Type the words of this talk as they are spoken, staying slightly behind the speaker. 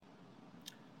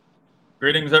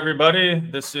Greetings, everybody.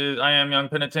 I am Young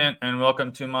Penitent, and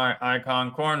welcome to my Icon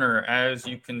Corner. As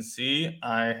you can see,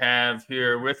 I have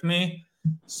here with me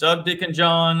Subdeacon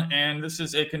John, and this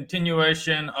is a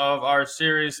continuation of our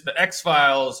series, the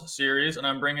X-Files series, and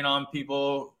I'm bringing on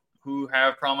people who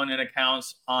have prominent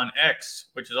accounts on X,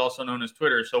 which is also known as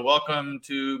Twitter. So welcome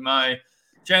to my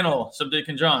channel,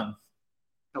 Subdeacon John.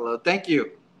 Hello, thank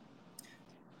you.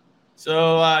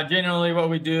 So generally what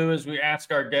we do is we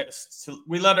ask our guests,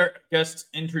 we let our guests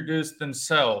introduce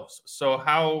themselves. So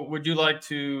how would you like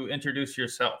to introduce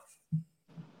yourself?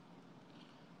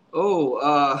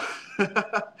 Well,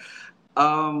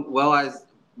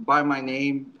 by my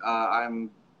name,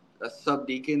 I'm a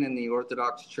subdeacon in the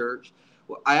Orthodox Church.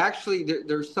 Well,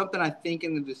 there's something I think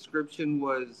in the description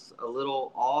was a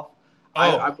little off.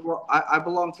 I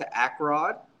belong to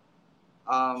Akrod.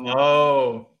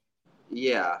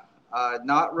 Yeah,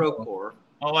 not Rokor.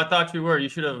 Oh, I thought you were. You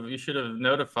should have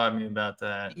notified me about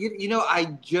that.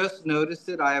 I just noticed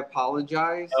it. I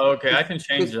apologize. Okay, I can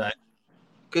change that.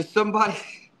 Because somebody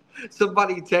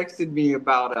texted me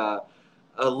about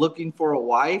looking for a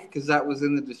wife, because that was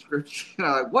in the description.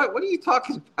 I'm like, what are you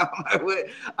talking about?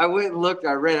 I went and looked.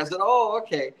 I read. I said, oh,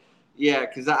 okay, yeah,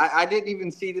 because I didn't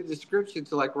even see the description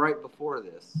till like right before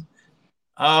this.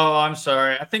 Oh, I'm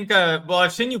sorry. I think,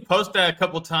 I've seen you post that a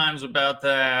couple times about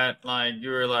that. Like, you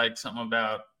were like something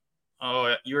about,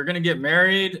 you were going to get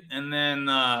married and then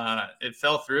it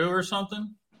fell through or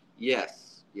something?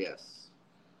 Yes.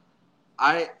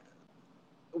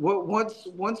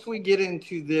 Once we get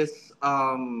into this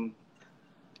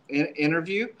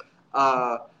interview,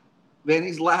 man,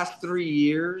 these last 3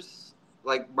 years,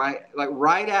 right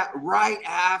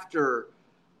after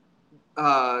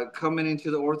coming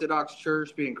into the Orthodox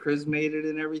Church, being chrismated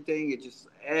and everything,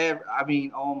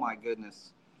 oh my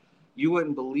goodness, you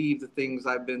wouldn't believe the things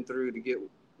I've been through to get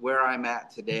where I'm at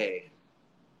today.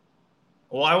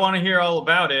 Well, I want to hear all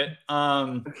about it.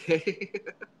 Okay.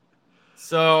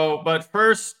 So, but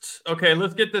first, okay,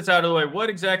 let's get this out of the way. What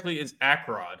exactly is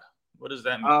Akrod? What does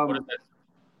that mean? What is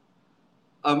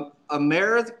that?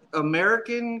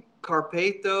 American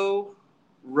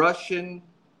Carpatho-Russian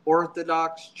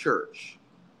Orthodox Church.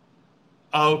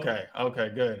 Oh, okay,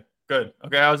 good.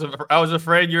 Okay, I was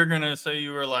afraid you were gonna say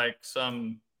you were like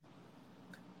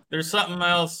there's something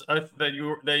else that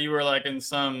you were like in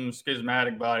some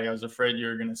schismatic body. I was afraid you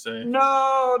were gonna say.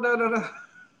 No.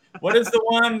 What is the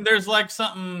one? There's like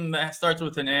something that starts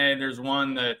with an A. There's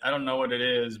one that I don't know what it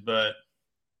is, but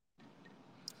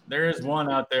there is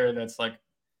one out there that's like,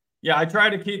 yeah. I try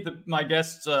to keep my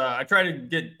guests. I try to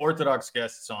get Orthodox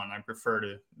guests on. I prefer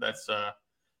to. That's.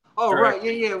 Oh direct.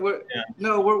 Right, yeah.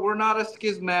 We're not a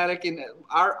schismatic, and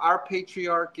our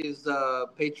patriarch is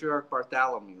Patriarch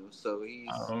Bartholomew. So he's.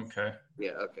 Oh, okay.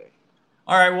 Yeah. Okay.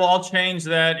 All right. Well, I'll change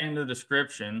that in the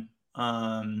description.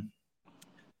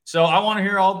 So I want to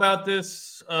hear all about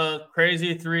this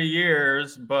crazy 3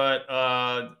 years, but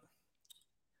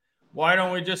why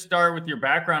don't we just start with your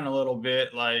background a little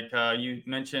bit? Like you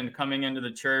mentioned coming into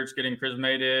the church, getting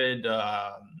chrismated.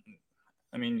 Tell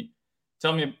me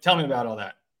about all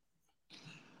that.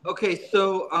 Okay,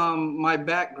 so my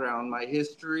background, my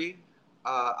history,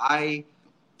 I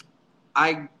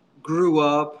grew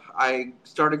up. I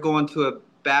started going to a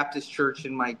Baptist church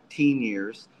in my teen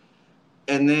years.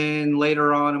 And then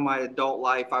later on in my adult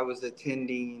life, I was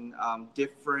attending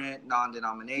different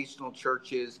non-denominational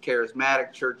churches,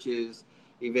 charismatic churches,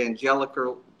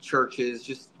 evangelical churches,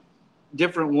 just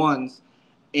different ones.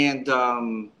 And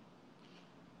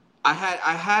I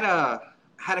had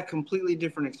a completely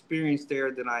different experience there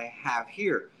than I have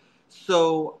here.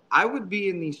 So I would be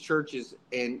in these churches,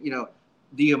 and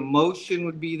the emotion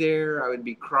would be there. I would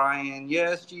be crying,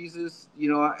 yes, Jesus,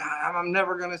 I'm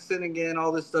never going to sin again,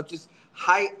 all this stuff, just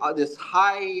this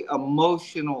high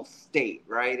emotional state,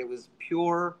 right? It was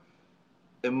pure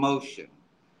emotion.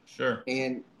 Sure.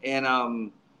 And that's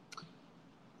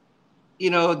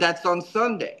on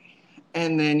Sunday.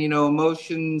 And then,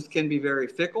 emotions can be very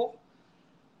fickle.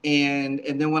 And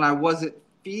then when I wasn't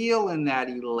feeling that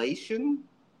elation,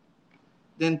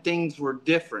 then things were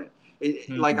different.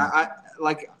 Like I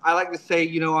like to say,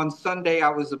 on Sunday I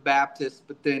was a Baptist,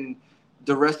 but then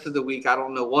the rest of the week I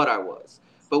don't know what I was.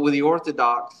 But with the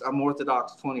Orthodox, I'm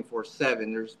Orthodox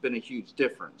 24/7. There's been a huge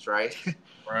difference, right?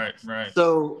 Right.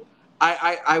 So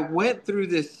I went through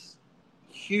this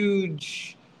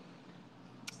huge.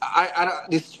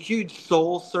 This huge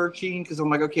soul searching, because I'm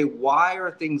like, okay, why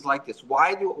are things like this?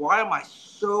 Why am I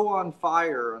so on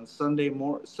fire on Sunday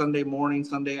morning,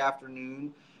 Sunday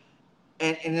afternoon,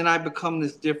 and then I become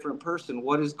this different person?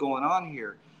 What is going on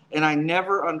here? And I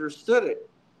never understood it.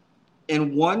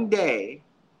 And one day,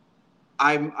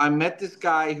 I met this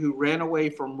guy who ran away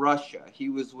from Russia. He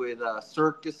was with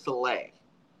Cirque du Soleil,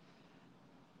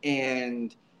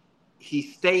 and he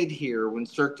stayed here when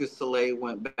Cirque du Soleil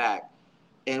went back,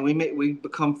 and we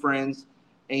become friends.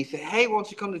 And he said, "Hey, why don't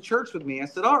you come to church with me?" I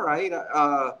said, "All right.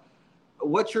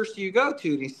 What church do you go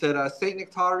to?" And he said, "St.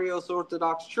 Nectarios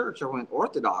Orthodox Church." I went,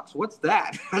 "Orthodox? What's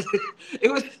that?"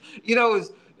 It was, it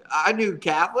was. I knew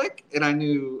Catholic,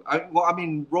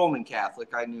 and Roman Catholic.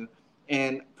 I knew,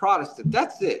 and Protestant.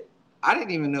 That's it. I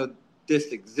didn't even know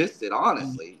this existed.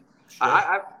 Honestly, Sure.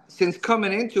 I since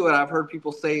coming into it, I've heard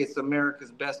people say it's America's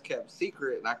best kept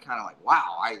secret, and I kind of like,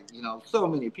 wow. So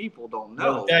many people don't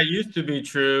Well, know. that used to be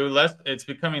true. It's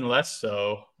becoming less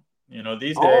so. These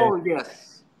days. Oh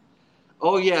yes.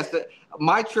 Oh yes,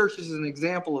 my church is an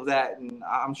example of that, and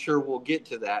I'm sure we'll get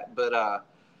to that. But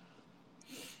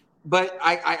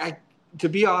I to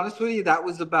be honest with you, that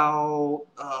was about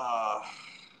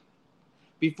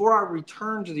before I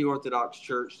returned to the Orthodox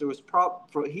Church. There was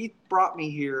he brought me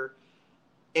here,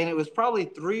 and it was probably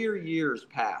 3 years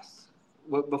past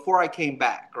before I came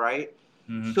back. Right.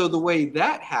 Mm-hmm. So the way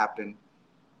that happened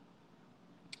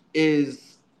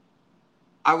is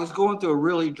I was going through a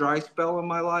really dry spell in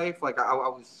my life. Like I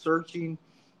was searching.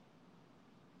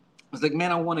 I was like,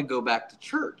 man, I want to go back to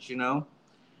church. And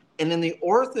then the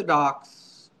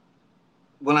Orthodox,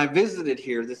 when I visited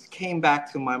here, this came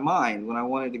back to my mind when I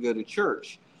wanted to go to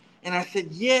church. And I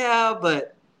said, yeah,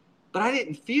 but I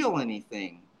didn't feel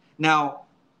anything. Now,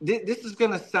 this is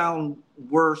going to sound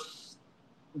worse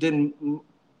than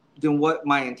what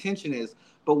my intention is.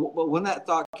 But when that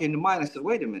thought came to mind, I said,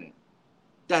 wait a minute.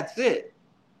 That's it.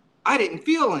 I didn't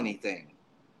feel anything.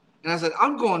 And I said,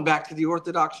 I'm going back to the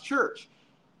Orthodox Church.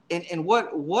 And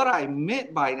what I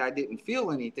meant by I didn't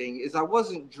feel anything is I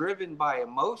wasn't driven by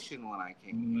emotion when I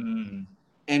came here.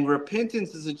 And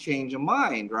repentance is a change of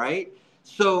mind, right?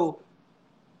 So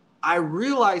I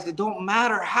realized it don't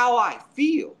matter how I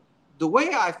feel. The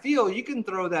way I feel, you can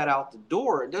throw that out the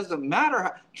door. It doesn't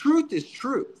matter. Truth is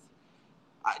truth.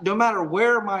 No matter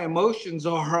where my emotions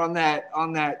are on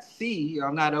that sea,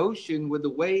 on that ocean with the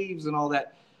waves and all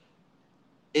that,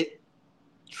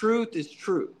 truth is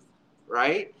truth,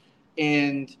 right?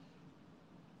 And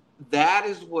that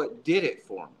is what did it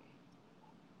for me.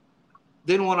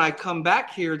 Then when I come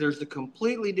back here, there's a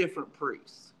completely different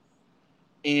priest,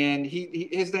 and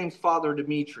his name's Father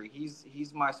Dimitri.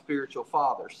 He's my spiritual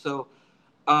father. So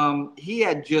he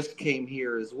had just came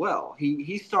here as well.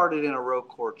 He started in a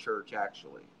ROCOR church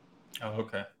actually. Oh,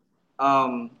 okay.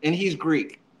 And he's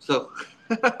Greek, so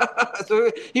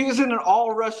so he was in an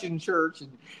all Russian church,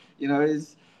 and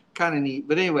it's kind of neat.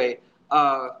 But anyway,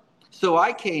 so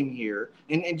I came here,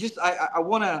 and just I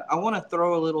wanna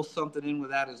throw a little something in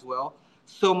with that as well.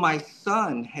 So my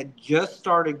son had just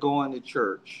started going to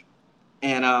church,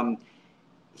 and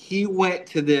he went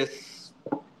to this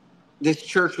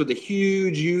church with a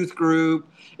huge youth group,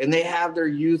 and they have their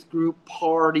youth group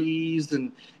parties,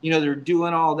 and they're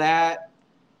doing all that.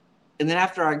 And then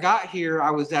after I got here, I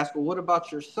was asked, well, what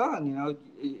about your son?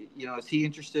 Is he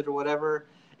interested or whatever?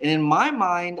 And in my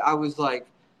mind, I was like,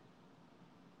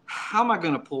 how am I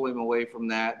going to pull him away from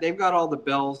that? They've got all the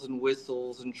bells and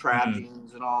whistles and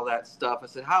trappings and all that stuff. I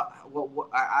said,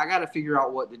 I got to figure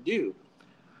out what to do.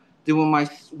 Then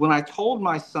when I told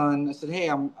my son, I said, hey,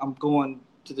 I'm going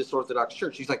to this Orthodox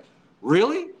church. He's like,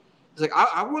 really? He's like,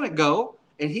 I want to go.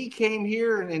 And he came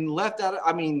here and left out.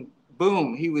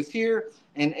 Boom, he was here,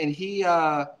 and he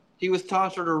was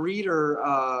tonsured reader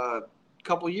a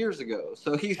couple years ago.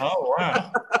 So he's Oh,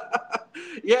 wow.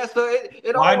 yeah. So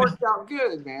it all worked out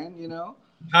good, man.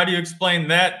 How do you explain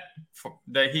that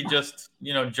he just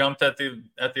jumped at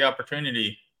the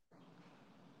opportunity?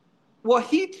 Well,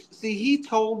 he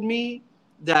told me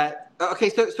that okay.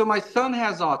 So my son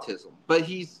has autism, but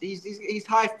he's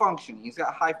high functioning. He's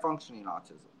got high functioning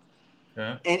autism.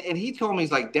 Okay. And he told me,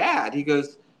 he's like, Dad. He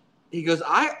goes,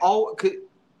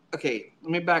 okay,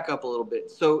 let me back up a little bit.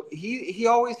 So he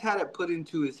always had it put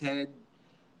into his head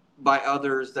by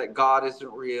others that God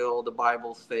isn't real, the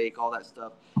Bible's fake, all that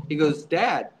stuff. He goes,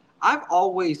 Dad, I've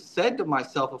always said to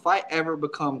myself, if I ever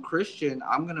become Christian,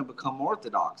 I'm going to become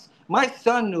Orthodox. My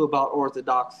son knew about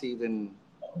Orthodoxy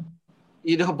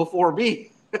before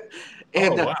me.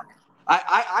 And wow.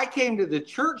 I came to the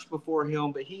church before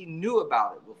him, but he knew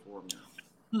about it before me.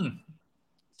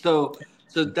 So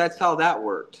that's how that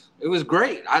worked. It was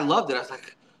great. I loved it. I was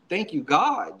like, thank you,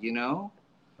 God,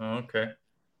 Okay.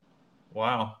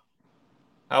 Wow.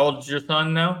 How old is your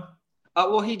son now?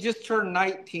 Well, he just turned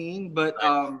 19, but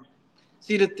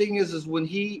see, the thing is when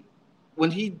he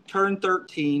turned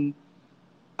 13,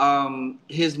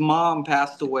 his mom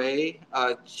passed away.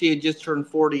 She had just turned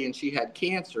 40 and she had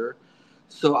cancer.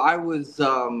 So I was,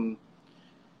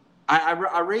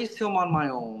 I raised him on my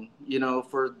own,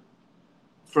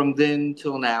 from then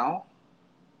till now.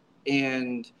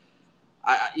 And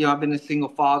I've been a single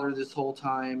father this whole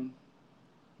time.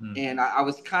 And I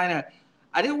was kind of,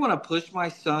 I didn't want to push my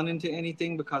son into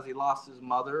anything because he lost his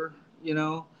mother.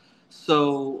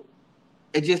 So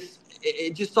it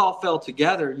just all fell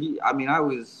together. I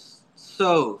was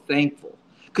so thankful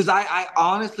because I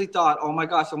honestly thought, oh my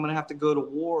gosh, I'm going to have to go to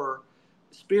war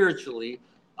spiritually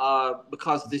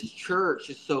because this church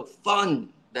is so fun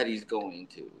that he's going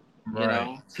to, you Right.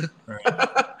 know. Right.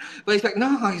 But he's like,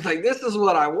 no, he's like, this is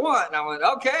what I want. And I went,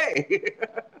 okay.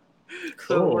 So it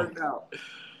Cool. worked out.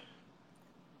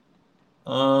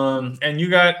 And you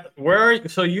got where are you?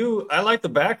 So I like the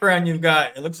background you've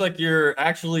got. It looks like you're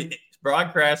actually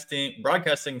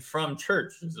broadcasting from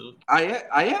church. I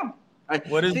am.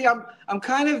 What is? See. I'm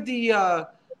kind of the.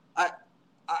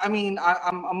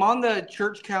 I'm on the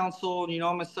church council.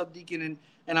 I'm a subdeacon,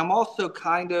 and I'm also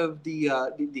kind of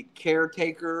the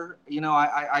caretaker.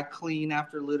 I clean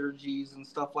after liturgies and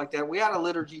stuff like that. We had a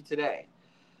liturgy today.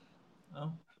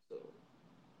 Oh. So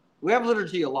we have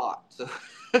liturgy a lot. So.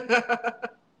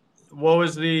 What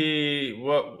was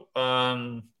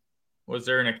was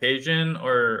there an occasion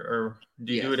or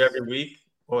do you do it Yes. every week?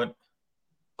 What?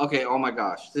 Okay. Oh my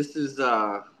gosh. This is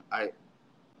I.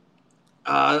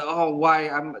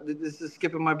 Why this is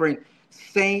skipping my brain.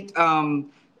 Saint.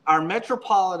 Our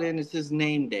metropolitan is his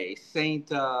name day.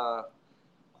 Saint.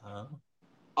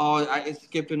 It's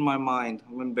skipping my mind.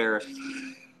 I'm embarrassed.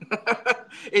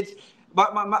 It's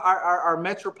our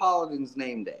metropolitan's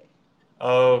name day.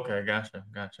 Oh, okay, gotcha.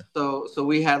 So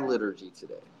we had liturgy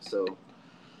today. So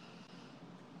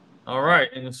All right,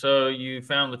 and so you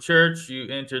found the church, you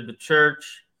entered the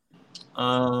church,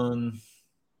 um,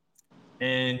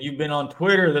 and you've been on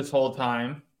Twitter this whole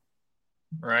time,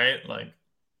 right? Like,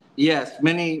 yes,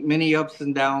 many ups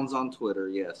and downs on Twitter.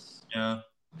 Yes. yeah.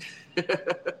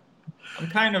 I'm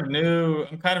kind of new.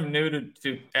 I'm kind of new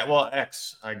to well,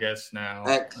 X, I guess now.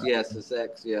 X, yes, it's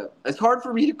X. Yeah, it's hard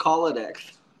for me to call it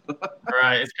X.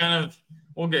 Right. It's kind of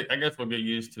I guess we'll get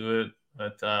used to it.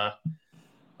 But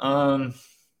um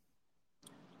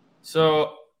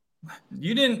so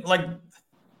you didn't like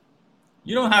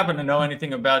you don't happen to know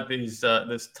anything about these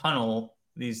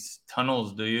these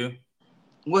tunnels, do you? These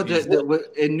What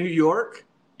in New York?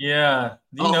 Yeah.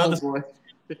 Do you know Oh the boy,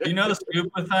 do you know the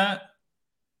scoop with that?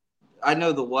 I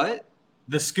know the what?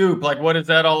 The scoop, like what is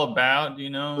that all about? Do you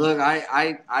know? Look,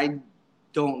 I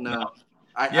don't No. know.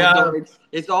 I Yeah. don't.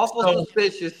 It's awful So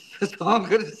suspicious. That's all I'm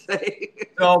gonna say.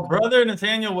 So, Brother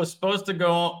Nathaniel was supposed to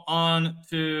go on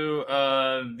to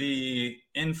the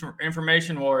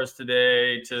information wars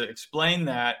today to explain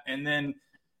that, and then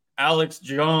Alex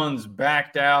Jones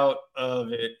backed out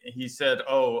of it. He said,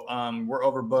 "Oh, we're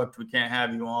overbooked. We can't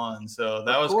have you on." So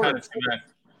that Of was kind of course. too bad.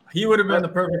 He would have been the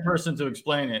But perfect person to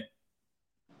explain it.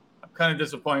 I'm kind of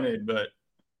disappointed, but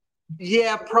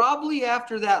yeah, probably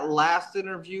after that last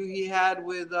interview he had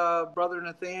with Brother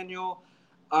Nathaniel,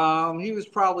 he was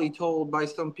probably told by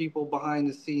some people behind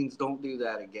the scenes, "Don't do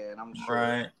that again." I'm sure.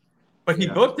 right. But he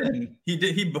Yeah. booked him. He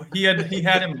did. He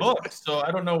had him booked. So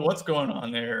I don't know what's going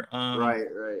on there. Right.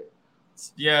 Right.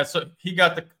 Yeah, so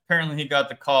apparently he got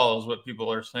the call is what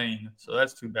people are saying. So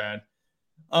that's too bad.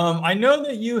 I know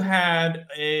that you had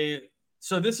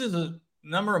so this is a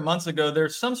number of months ago.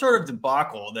 There's some sort of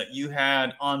debacle that you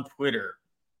had on Twitter.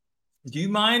 Do you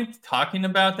mind talking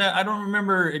about that? I don't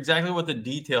remember exactly what the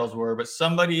details were, but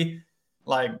somebody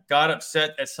like got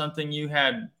upset at something you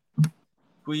had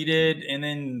tweeted, and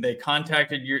then they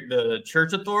contacted the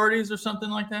church authorities or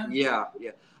something like that. Yeah.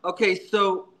 Yeah. Okay.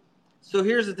 So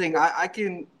here's the thing. I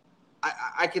can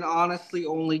honestly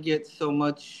only get so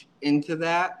much into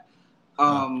that.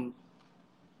 Uh,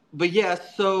 But yeah.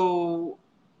 So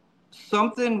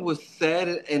something was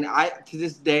said, and I to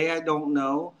this day I don't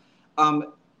know.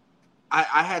 Um,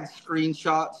 I had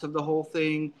screenshots of the whole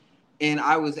thing, and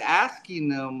I was asking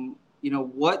them,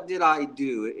 what did I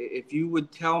do? If you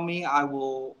would tell me, I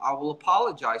will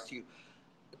apologize to you,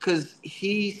 because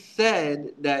he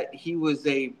said that he was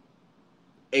a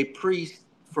priest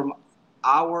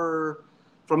our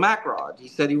from Akrod. He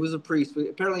said he was a priest, but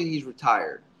apparently he's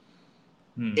retired,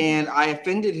 hmm, and I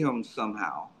offended him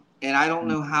somehow, and I don't hmm,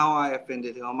 know how I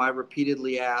offended him. I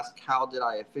repeatedly asked, "How did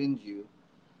I offend you?"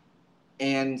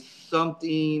 And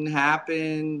something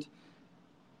happened,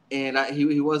 and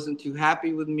he wasn't too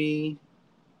happy with me,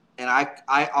 and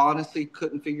I honestly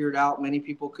couldn't figure it out. Many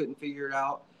people couldn't figure it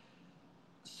out,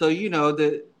 so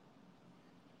that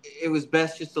it was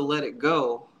best just to let it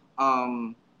go.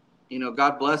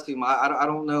 God bless him. I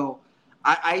don't know.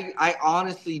 I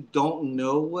honestly don't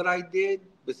know what I did,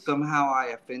 but somehow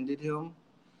I offended him.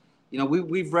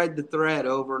 We've read the thread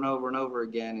over and over and over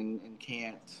again, and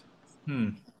can't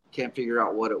figure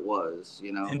out what it was.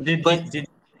 And But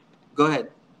go ahead.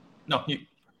 No,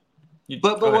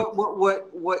 But go ahead.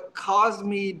 what caused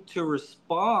me to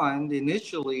respond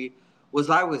initially was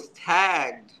I was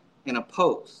tagged in a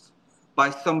post by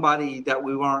somebody that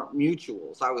we weren't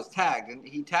mutuals. I was tagged, and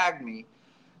he tagged me.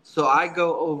 So I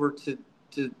go over to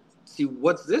see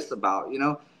what's this about,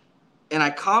 and I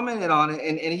commented on it,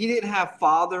 and he didn't have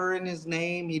father in his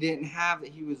name. He didn't have that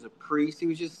he was a priest. He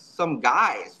was just some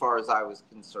guy as far as I was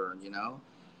concerned,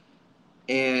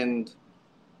 and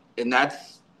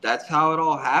that's how it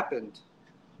all happened.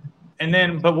 And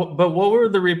then, but what were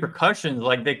the repercussions?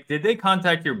 Like, did they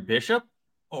contact your bishop,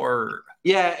 or?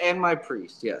 Yeah, and my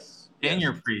priest, yes. And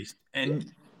your priest, and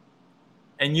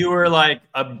you were like,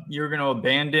 you're going to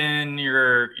abandon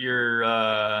your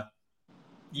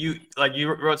you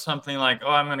wrote something like,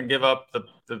 oh, I'm going to give up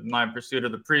my pursuit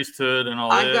of the priesthood and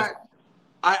all this.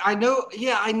 I know.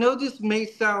 Yeah, I know this may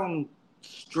sound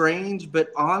strange, but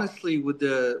honestly, with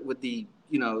the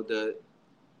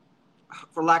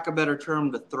for lack of a better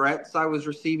term, the threats I was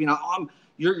receiving,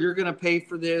 you're going to pay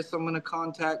for this. I'm going to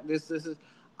contact this. This is.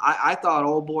 I thought,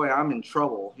 oh boy, I'm in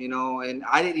trouble, and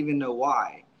I didn't even know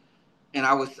why. And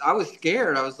I was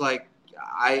scared. I was like,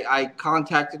 I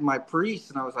contacted my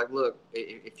priest, and I was like, look,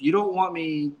 if you don't want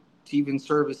me to even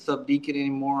serve as subdeacon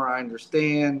anymore, I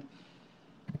understand.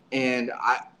 And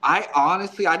I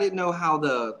honestly, I didn't know how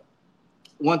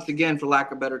once again, for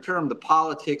lack of a better term, the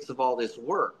politics of all this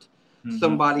worked. Mm-hmm.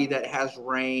 Somebody that has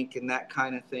rank and that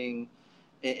kind of thing,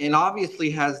 and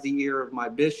obviously has the ear of my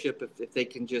bishop if they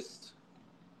can just,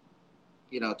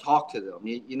 talk to them.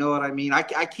 You know what I mean? I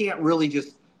can't really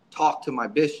just talk to my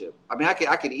bishop. I mean, I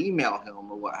could email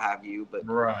him or what have you, but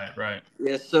right.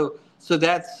 Yeah. So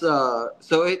that's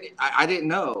I didn't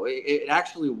know. It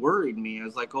actually worried me. I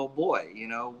was like, oh boy,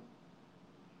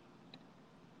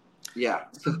 Yeah.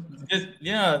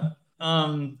 Yeah.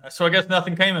 So I guess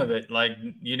nothing came of it. Like,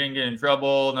 you didn't get in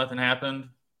trouble. Nothing happened.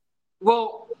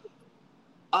 Well,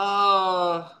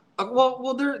 there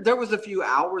was a few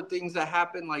outward things that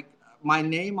happened. Like, my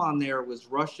name on there was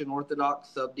Russian Orthodox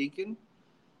Subdeacon,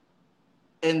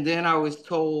 and then I was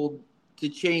told to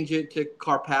change it to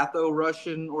Carpatho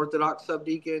Russian Orthodox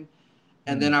Subdeacon,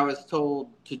 and then I was told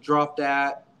to drop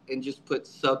that and just put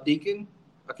Subdeacon.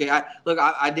 Okay,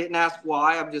 I didn't ask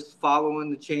why. I'm just following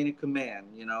the chain of command.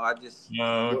 I just.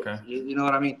 Oh, okay. You know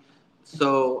what I mean?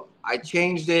 So I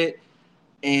changed it,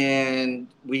 and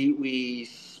we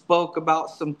spoke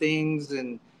about some things,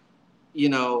 and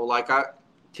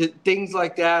things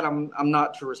like that. I'm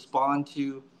not to respond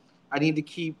to. I need to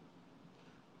keep.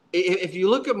 If you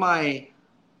look at my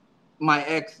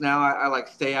ex now, I like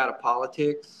stay out of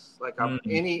politics. Like, I'm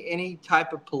any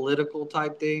type of political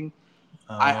type thing.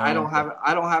 I don't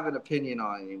have an opinion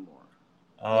on anymore.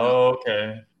 Oh,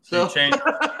 okay. So you changed,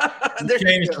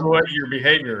 what your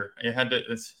behavior. You had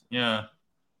to. Yeah.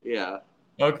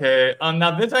 Okay.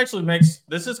 Now this actually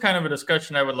this is kind of a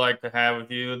discussion I would like to have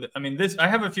with you. I mean, I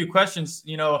have a few questions.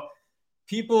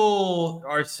 People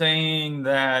are saying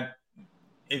that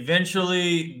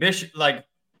eventually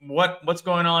what's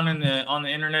going on on the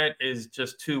internet is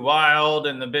just too wild,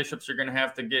 and the bishops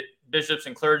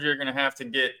and clergy are going to have to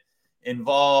get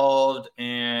involved,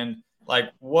 and we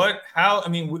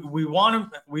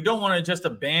don't want to just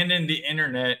abandon the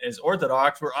internet as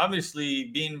Orthodox. We're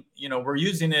obviously we're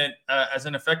using it as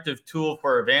an effective tool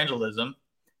for evangelism.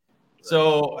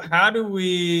 So how do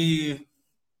we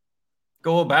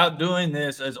go about doing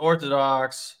this as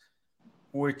Orthodox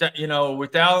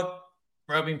without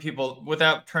rubbing people,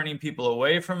 without turning people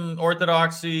away from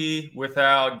Orthodoxy,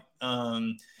 without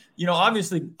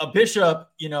obviously a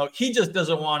bishop, he just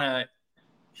doesn't want to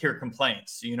hear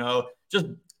complaints,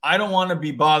 I don't want to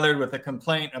be bothered with a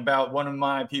complaint about one of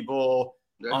my people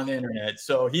on the internet.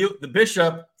 So the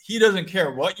bishop, he doesn't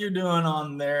care what you're doing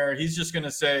on there. He's just going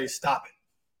to say, stop it.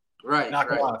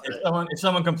 Knock it off. If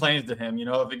someone complains to him,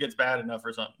 if it gets bad enough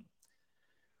or something.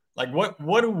 Like,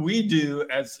 what do we do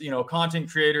as, content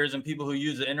creators and people who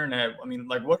use the internet? I mean,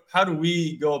 how do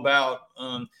we go about,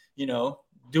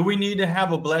 do we need to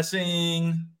have a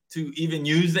blessing to even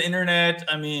use the internet?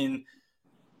 I mean,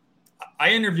 I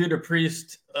interviewed a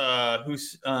priest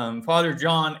who's Father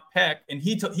John Peck, and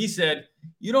he said,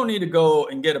 you don't need to go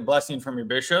and get a blessing from your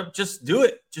bishop. Just do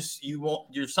it.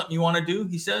 You're something you want to do.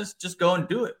 He says, just go and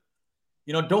do it.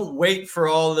 Don't wait for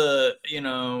all the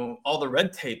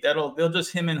red tape. They'll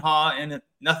just him and haw, and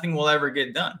nothing will ever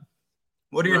get done.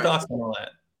 What are your thoughts on all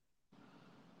that?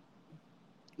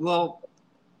 Well,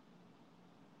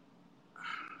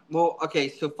 well, okay.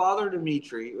 So Father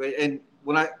Dimitri, and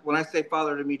when I say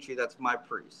Father Dimitri, that's my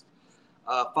priest.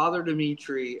 Father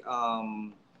Dimitri,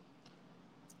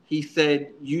 he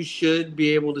said you should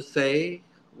be able to say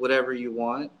whatever you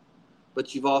want,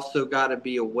 but you've also got to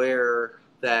be aware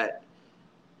that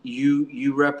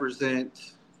you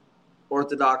represent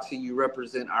Orthodoxy, you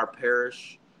represent our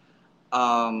parish.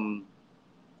 Um,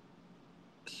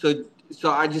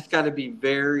 so I just got to be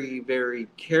very, very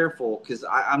careful because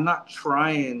I'm not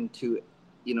trying to,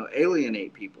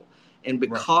 alienate people. And Right.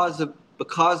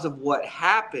 because of what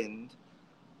happened,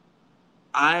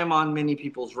 I am on many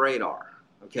people's radar.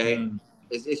 Okay, Mm.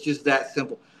 it's just that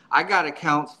simple. I got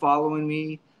accounts following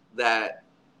me that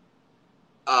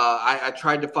I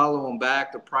tried to follow them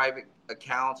back. The private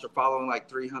accounts are following like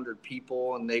 300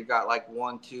 people, and they've got like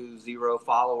 120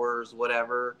 followers,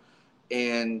 whatever,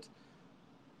 and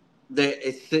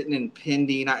it's sitting in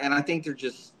pending, and I think they're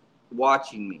just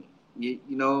watching me. You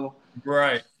know,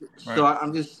 Right. so Right.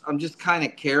 I'm just kind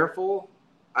of careful.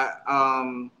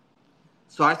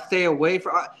 So I stay away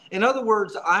from. In other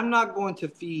words, I'm not going to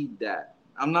feed that.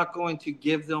 I'm not going to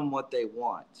give them what they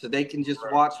want, so they can just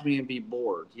Right. watch me and be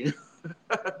bored.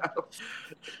 So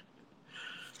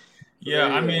Yeah,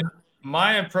 there I you mean, go.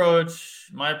 my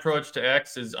approach to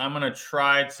X is I'm gonna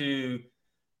try to.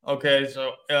 Okay,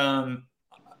 so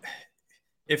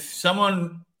if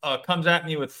someone comes at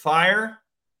me with fire,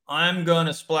 I'm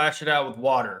gonna splash it out with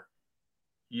water.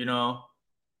 You know,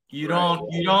 you Right. don't,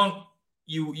 you don't,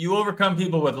 you overcome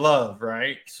people with love,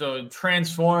 right? So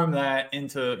transform that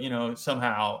into,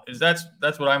 somehow is that's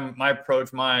what my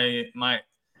approach, my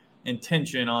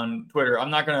intention on Twitter.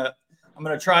 I'm gonna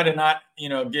try to not,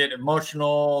 get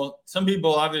emotional. Some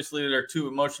people obviously they're too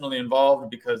emotionally involved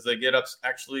because they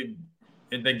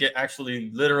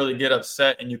literally get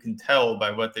upset, and you can tell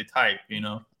by what they type.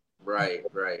 Right.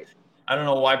 Right. I don't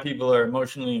know why people are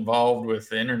emotionally involved with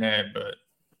the internet, but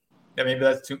yeah,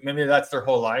 maybe that's their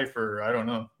whole life, or I don't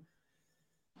know.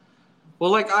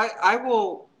 Well, like I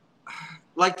will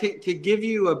like to give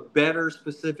you a better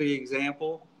specific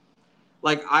example.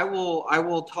 Like I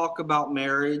will talk about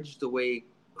marriage the way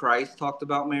Christ talked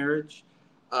about marriage.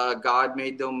 God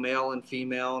made them male and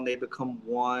female, and they become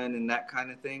one, and that kind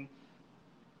of thing.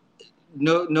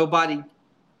 Nobody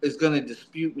is going to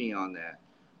dispute me on that.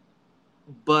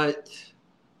 But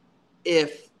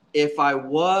if I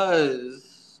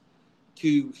was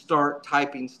to start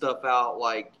typing stuff out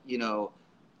like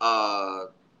uh,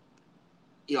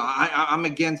 I'm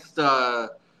against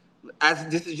as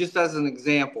this is just as an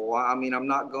example. I mean, I'm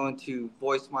not going to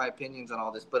voice my opinions on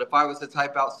all this, but if I was to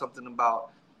type out something about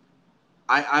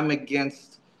I'm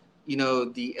against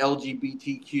the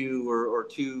LGBTQ or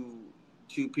two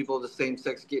people of the same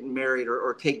sex getting married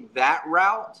or take that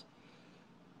route,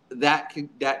 that could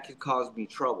cause me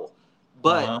trouble.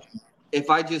 Uh-huh. But if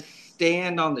I just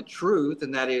stand on the truth,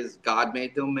 and that is God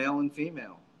made them male and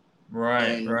female, Right,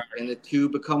 and right. and the two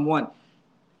become one.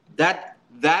 That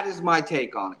is my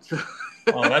take on it. So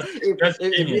Oh, that's if, that's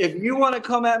if genius. if you want to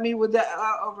come at me with that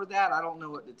over that, I don't know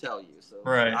what to tell you. So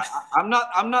Right. I'm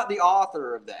not the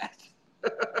author of that.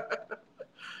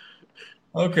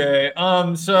 Okay.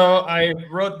 So I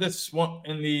wrote this one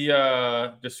in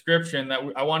the description that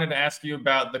I wanted to ask you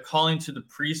about the calling to the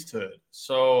priesthood.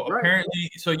 So Right. apparently,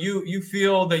 so you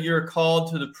feel that you're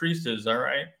called to the priesthood, is that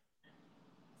right?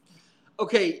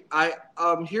 Okay.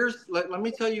 Let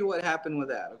me tell you what happened with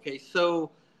that. Okay.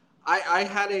 So I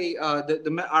had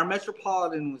our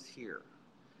metropolitan was here,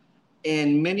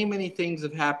 and many things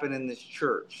have happened in this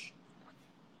church.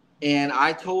 And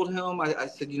I told him, I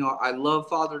said, I love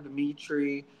Father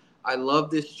Dimitri. I love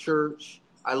this church.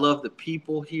 I love the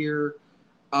people here.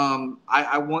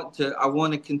 I want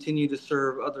to continue to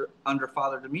serve under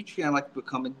Father Dimitri. I'd like to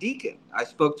become a deacon. I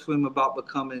spoke to him about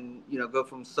becoming, go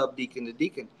from subdeacon to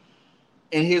deacon.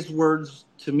 And his words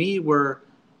to me were,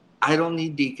 I don't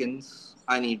need deacons.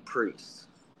 I need priests.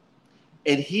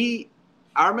 And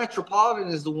our metropolitan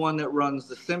is the one that runs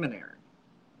the seminary.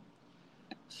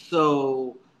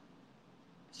 So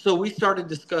so we started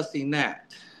discussing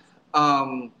that.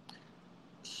 Um,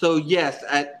 so yes,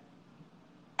 at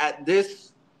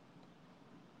this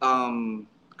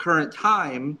current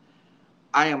time,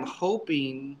 I am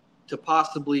hoping to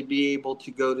possibly be able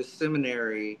to go to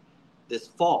seminary this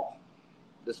fall.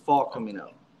 This fall coming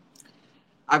up,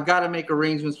 I've got to make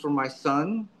arrangements for my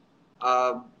son.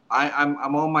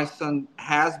 I'm all my son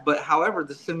has, but however,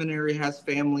 the seminary has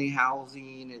family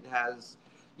housing. It has,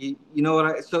 you know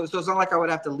what so it's not like I would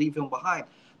have to leave him behind.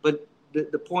 But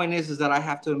the point is that I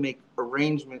have to make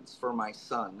arrangements for my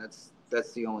son.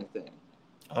 That's the only thing.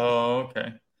 Oh,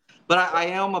 okay. But I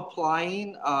am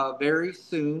applying very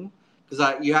soon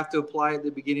because you have to apply at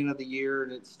the beginning of the year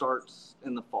and it starts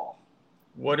in the fall.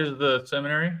 What is the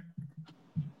seminary?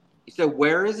 You said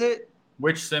where is it?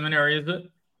 Which seminary is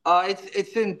it?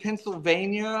 It's in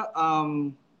Pennsylvania.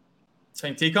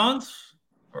 St. Ticon's?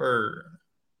 Or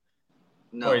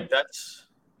No, wait,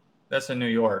 that's in New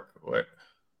York. What?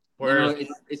 no, Where no. is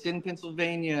It's in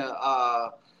Pennsylvania.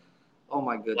 Oh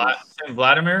my goodness. St.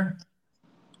 Vladimir?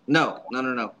 No, no,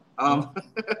 no, no. No?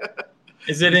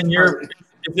 Is it in your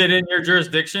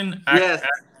jurisdiction? Yes,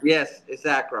 yes, it's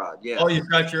Akrod. Yes. Oh, you've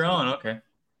got your own. Okay.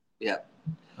 Yeah.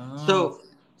 Oh.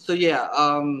 So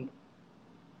yeah,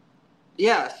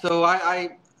 yeah. So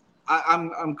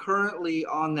I'm currently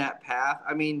on that path.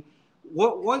 I mean,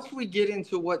 once we get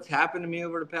into what's happened to me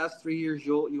over the past 3 years,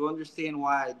 you'll understand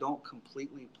why I don't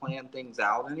completely plan things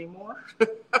out anymore.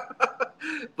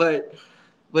 but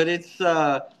it's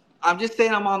I'm just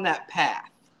saying I'm on that path.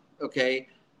 Okay.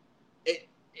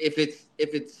 If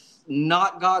it's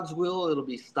not God's will, it'll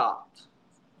be stopped.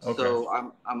 Okay. So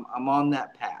I'm on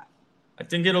that path. I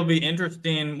think it'll be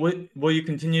interesting. Will you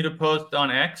continue to post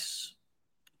on X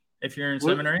if you're in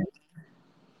seminary?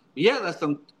 Yeah,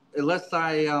 unless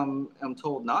I am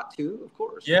told not to, of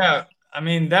course. Yeah, I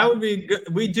mean that would be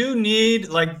good. We do need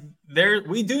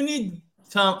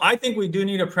some. I think we do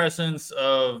need a presence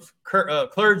of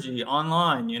clergy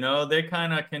online. You know, they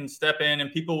kind of can step in,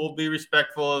 and people will be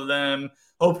respectful of them.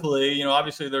 Hopefully, you know,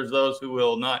 obviously there's those who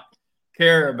will not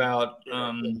care about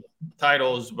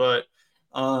titles, but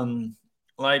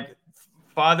like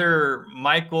Father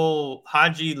Michael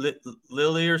Haji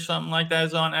Lilly or something like that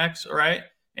is on X, right?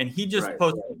 And he just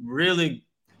posted really,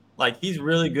 like, he's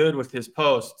really good with his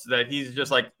posts. That he's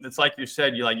just like, it's like you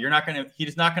said,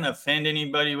 he's not gonna offend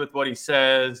anybody with what he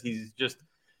says.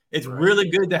 It's really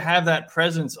good to have that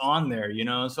presence on there, you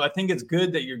know. So I think it's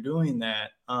good that you're doing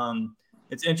that.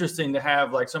 It's interesting to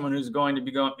have like someone who's going to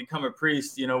become a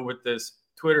priest, you know, with this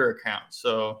Twitter account.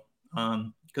 So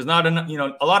because not enough, you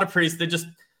know, a lot of priests they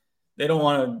don't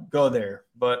want to go there.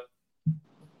 But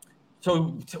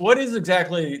so what is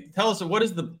exactly? Tell us, what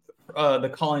is the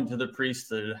calling to the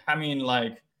priesthood? I mean,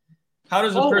 like, how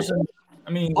does a person?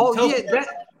 I mean,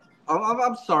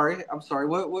 I'm sorry.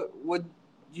 What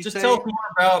you just say? tell us more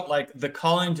about like the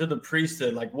calling to the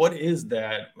priesthood. Like, what is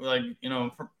that? Like, you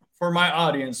know, for my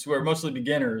audience who are mostly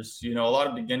beginners, you know, a lot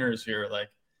of beginners here. Like,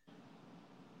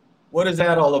 what is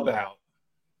that all about?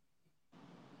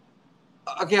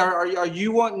 Okay, are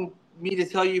you wanting me to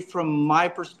tell you from my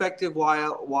perspective why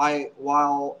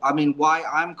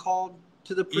I'm called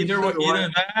to the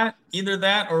priesthood? Either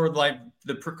that, or like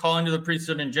the calling to the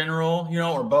priesthood in general, you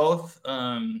know, or both.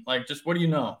 Like, just what do you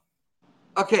know?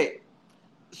 Okay,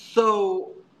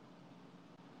 so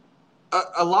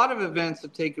a lot of events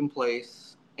have taken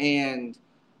place, and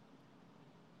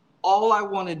all I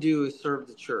want to do is serve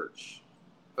the church.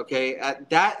 Okay,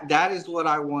 that is what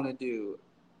I want to do,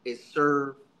 is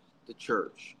serve the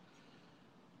church.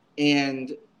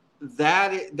 And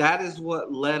that is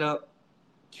what led up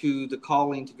to the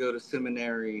calling to go to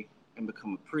seminary and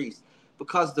become a priest.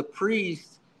 Because the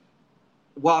priest,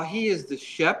 while he is the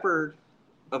shepherd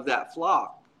of that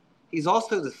flock, he's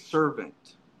also the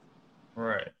servant.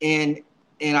 Right. And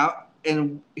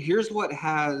here's what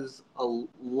has a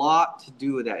lot to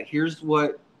do with that. Here's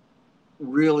what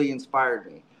really inspired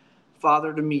me.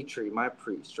 Father Dimitri, my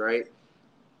priest, right?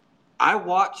 I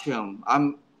watch him.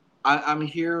 I'm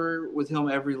here with him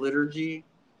every liturgy.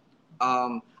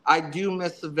 I do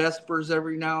miss the Vespers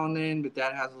every now and then, but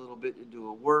that has a little bit to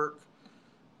do with work.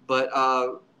 But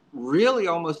really,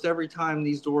 almost every time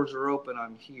these doors are open,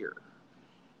 I'm here.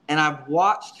 And I've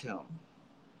watched him.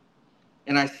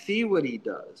 And I see what he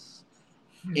does.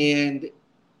 And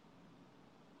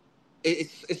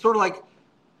it's sort of like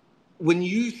when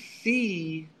you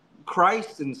see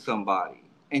Christ in somebody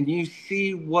and you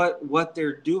see what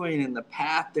they're doing and the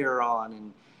path they're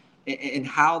on and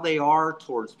how they are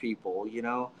towards people, you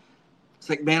know, it's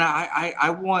like, man, I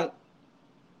want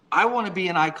to be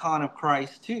an icon of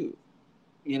Christ too.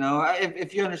 You know,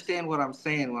 if you understand what I'm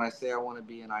saying when I say I want to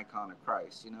be an icon of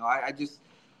Christ, you know, I just,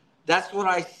 that's what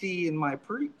I see in my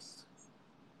priests,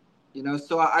 you know,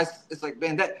 so it's like,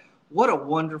 man, what a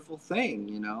wonderful thing,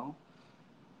 you know.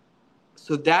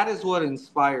 So that is what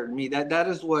inspired me. That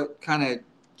is what kind of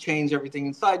changed everything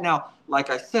inside. Now, like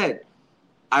I said,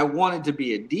 I wanted to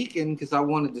be a deacon because I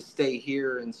wanted to stay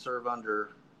here and serve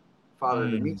under Father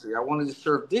Dimitri. I wanted to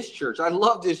serve this church. I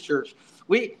love this church.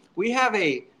 We have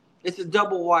it's a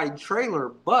double wide trailer,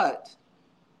 but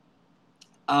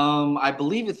I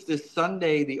believe it's this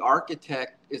Sunday. The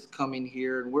architect is coming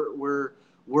here, and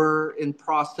we're in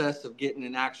process of getting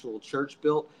an actual church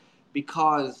built.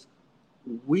 because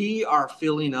we are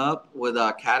filling up with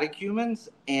catechumens,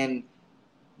 and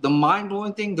the mind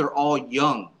blowing thing, they're all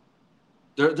young.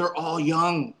 They're all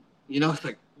young. It's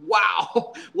like,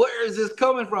 wow, where is this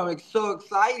coming from? It's so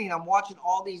exciting. I'm watching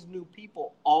all these new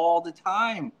people all the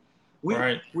time. We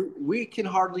Right. we can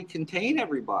hardly contain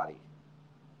everybody.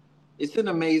 It's an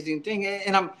amazing thing,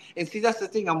 and see, that's the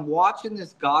thing. I'm watching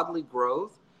this godly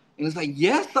growth, and it's like,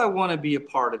 yes, I want to be a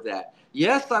part of that.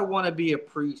 Yes, I want to be a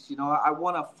priest. I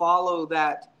want to follow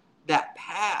that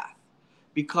path,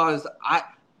 because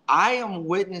I am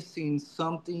witnessing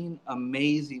something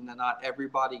amazing that not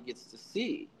everybody gets to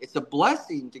see. It's a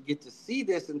blessing to get to see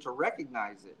this and to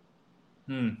recognize it.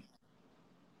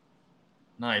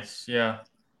 Nice. Yeah.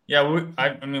 Yeah.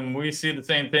 I mean, we see the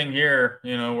same thing here,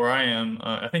 where I am.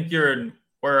 I think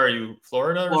where are you?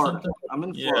 Florida or Florida. something? I'm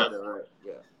in Yeah. Florida, right?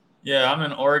 Yeah. Yeah. I'm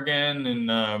in Oregon,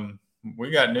 and we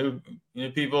got new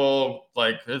people.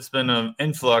 Like, it's been an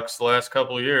influx the last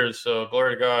couple of years. So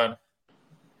glory to God.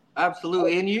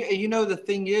 Absolutely. And the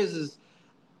thing is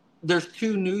there's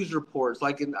two news reports.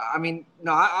 Like, I mean,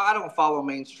 no, I don't follow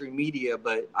mainstream media,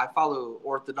 but I follow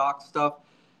Orthodox stuff.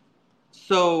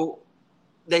 So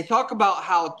they talk about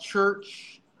how the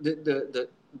church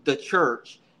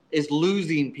is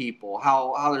losing people,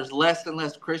 how there's less and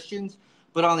less Christians.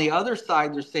 But on the other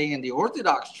side, they're saying the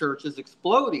Orthodox Church is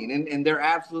exploding, and they're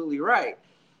absolutely right.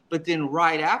 But then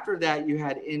right after that, you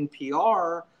had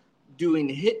NPR doing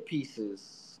hit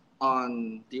pieces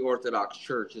on the Orthodox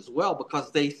Church as well, because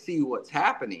they see what's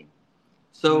happening.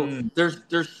 So Mm.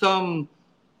 there's some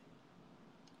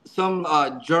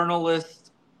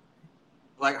journalist,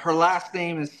 like, her last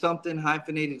name is something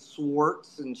hyphenated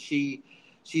Swartz, and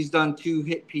she's done two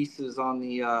hit pieces on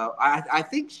the I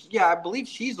think, yeah, I believe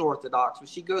she's Orthodox, but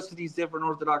she goes to these different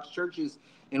Orthodox churches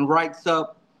and writes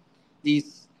up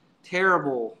these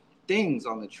terrible things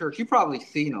on the church. You probably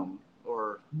seen them,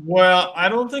 or Well, I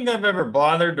don't think I've ever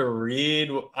bothered to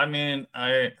read. I mean,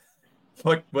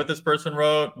 what this person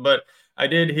wrote, but I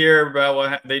did hear about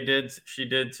what they did. She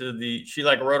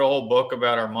like wrote a whole book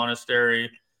about our monastery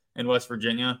in West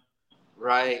Virginia.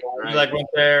 right, He like right. went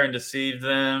there and deceived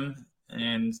them,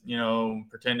 and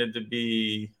pretended to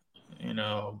be,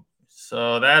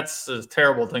 so that's a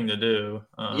terrible thing to do.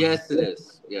 Yes, it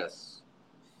is. Yes.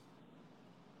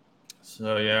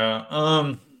 So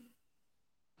yeah.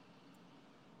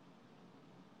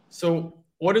 So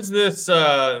what is this?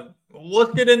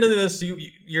 Let's get into this.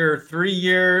 Your 3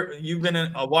 year. You've been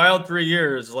in a wild 3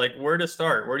 years. Like, where to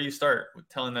start? Where do you start with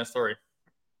telling that story?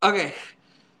 Okay,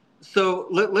 so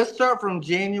let's start from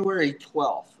January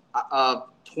 12th of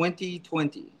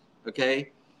 2020.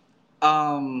 Okay.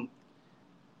 Um,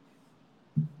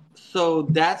 so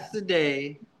that's the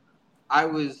day I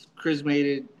was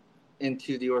chrismated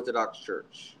into the Orthodox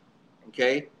Church.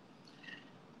 Okay.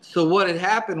 So what had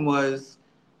happened was,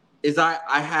 is I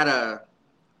had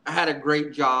a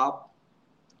great job.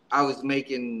 I was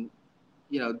making,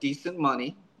 decent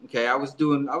money. Okay. I was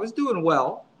doing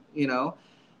well,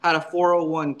 had a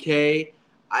 401k.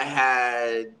 I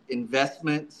had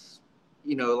investments,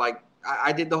 like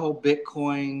I did the whole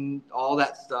Bitcoin, all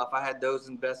that stuff. I had those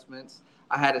investments.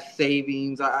 I had a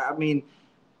savings. I mean,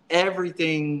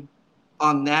 everything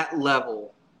on that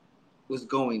level was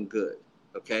going good.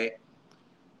 Okay.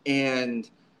 And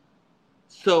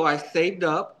so I saved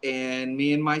up, and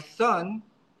me and my son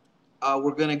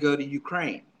were going to go to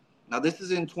Ukraine. Now, this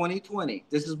is in 2020.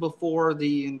 This is before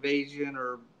the invasion,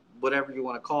 or whatever you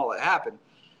want to call it, happened.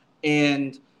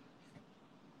 And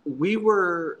we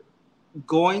were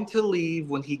going to leave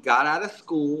when he got out of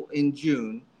school in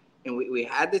June. And we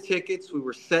had the tickets. We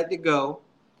were set to go.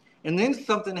 And then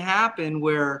something happened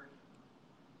where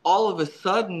all of a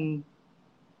sudden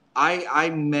I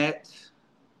met,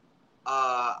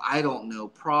 I don't know,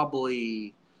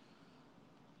 probably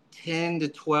 10 to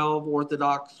 12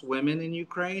 Orthodox women in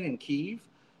Ukraine, in Kyiv.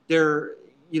 They're,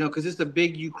 because it's a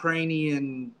big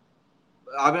Ukrainian,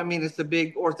 I mean, it's a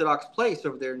big Orthodox place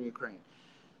over there in Ukraine.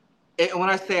 And when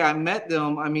I say I met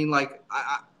them, I mean like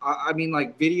I mean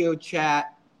like video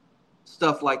chat,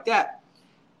 stuff like that.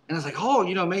 And I was like, oh,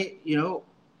 mate,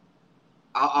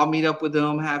 I'll meet up with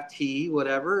them, have tea,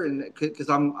 whatever, and because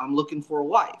I'm looking for a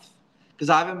wife, because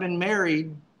I haven't been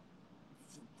married,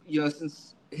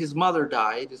 since his mother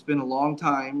died. It's been a long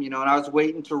time, and I was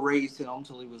waiting to raise him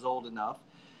until he was old enough,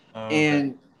 Oh,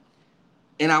 okay.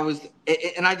 and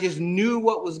I just knew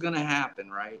what was going to happen,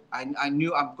 right? I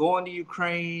knew I'm going to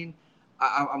Ukraine.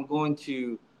 I'm going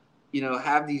to,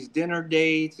 have these dinner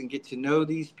dates and get to know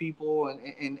these people,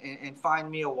 and find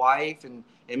me a wife, and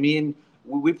me and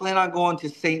We plan on going to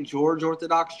St. George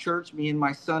Orthodox Church, me and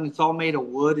my son. It's all made of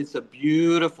wood. It's a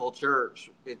beautiful church.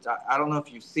 I don't know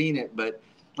if you've seen it, but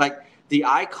like the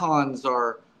icons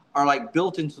are like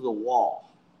built into the wall.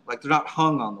 Like they're not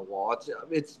hung on the wall.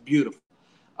 It's beautiful.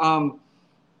 Um,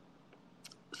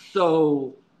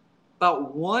 so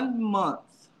about 1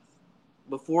 month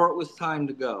before it was time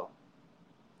to go,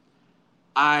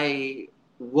 I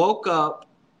woke up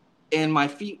and my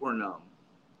feet were numb,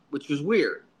 which was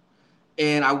weird.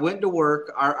 And I went to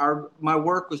work. My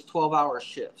work was 12-hour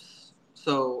shifts.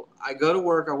 So I go to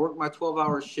work, I work my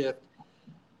 12-hour shift.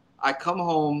 I come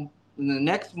home, and the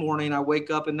next morning I wake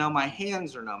up and now my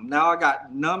hands are numb. Now I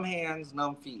got numb hands,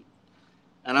 numb feet.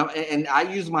 And I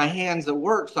use my hands at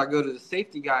work, so I go to the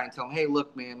safety guy and tell him, "Hey,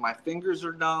 look, man, my fingers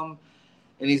are numb."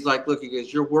 And he's like, "Look," he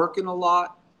goes, "you're working a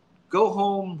lot. Go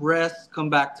home, rest, come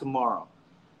back tomorrow."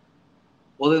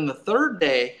 Well, then the third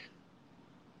day,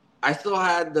 I still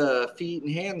had the feet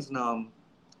and hands numb,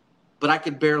 but I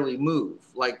could barely move.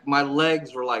 Like my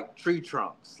legs were like tree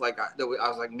trunks. Like I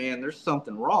was like, man, there's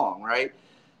something wrong, right?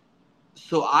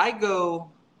 So I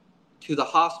go to the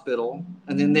hospital,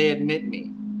 and then they admit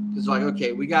me because like,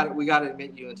 okay, we got to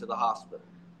admit you into the hospital.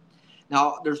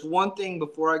 Now, there's one thing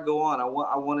before I go on. I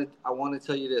want to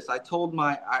tell you this. I told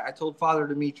Father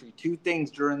Dimitri two things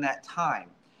during that time.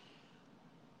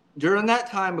 During that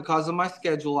time, because of my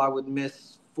schedule, I would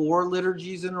miss 4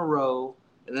 liturgies in a row,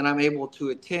 and then I'm able to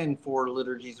attend 4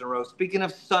 liturgies in a row. Speaking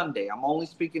of Sunday, I'm only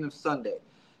speaking of Sunday,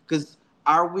 because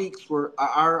our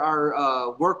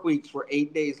work weeks were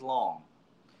 8 days long.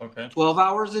 Okay. 12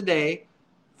 hours a day,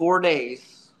 4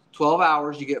 days, 12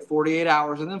 hours. You get 48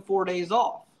 hours, and then 4 days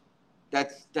off.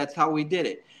 That's how we did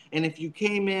it. And if you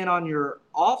came in on your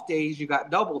off days, you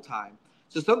got double time.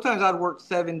 So sometimes I'd work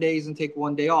 7 days and take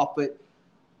 1 day off, but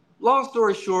long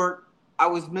story short, I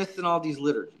was missing all these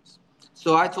liturgies.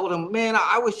 So I told him, man,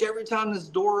 I wish every time this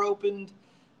door opened,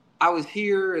 I was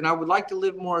here, and I would like to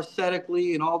live more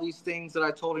ascetically and all these things that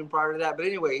I told him prior to that. But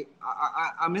anyway,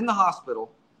 I'm in the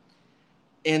hospital,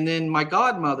 and then my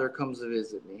godmother comes to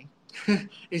visit me,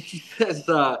 and she says,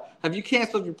 have you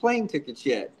canceled your plane tickets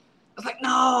yet? I was like,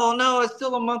 no, it's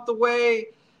still a month away.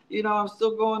 I'm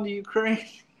still going to Ukraine.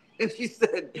 And she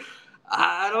said,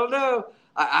 I don't know.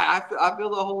 I feel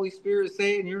the Holy Spirit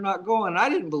saying you're not going. And I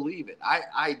didn't believe it.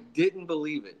 I didn't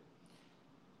believe it.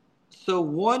 So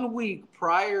 1 week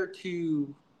prior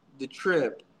to the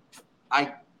trip,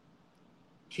 I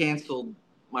canceled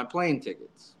my plane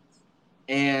tickets.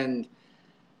 And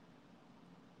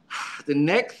the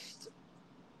next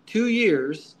 2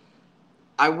 years,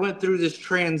 I went through this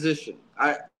transition.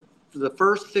 For the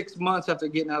first 6 months after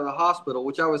getting out of the hospital,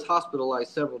 which I was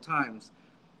hospitalized several times,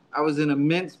 I was in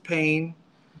immense pain.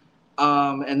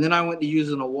 And then I went to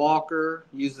using a walker,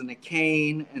 using a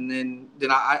cane, and then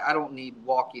I don't need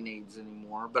walking aids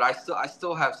anymore. But I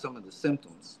still have some of the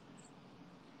symptoms.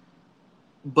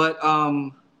 But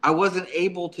I wasn't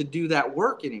able to do that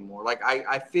work anymore. Like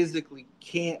I physically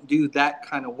can't do that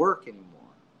kind of work anymore.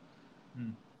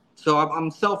 So I'm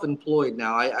self-employed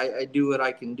now. I do what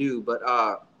I can do. But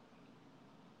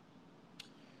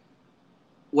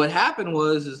what happened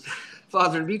is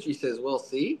Father Dimitri says, well,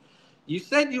 see, you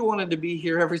said you wanted to be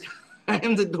here every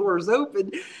time the doors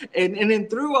open. And then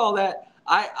through all that,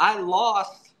 I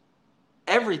lost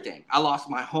everything. I lost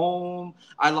my home.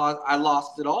 I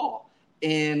lost it all.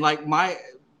 And like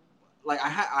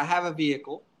I have a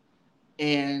vehicle,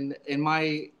 and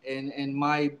my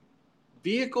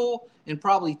vehicle and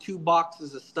probably 2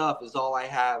 boxes of stuff is all I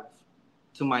have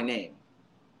to my name.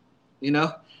 And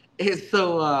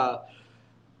so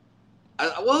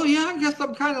I guess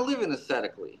I'm kind of living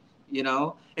ascetically,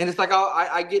 and it's like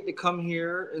I get to come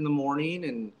here in the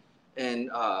morning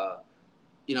and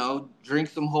drink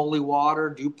some holy water,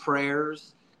 do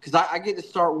prayers, because I get to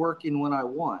start working when I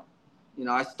want.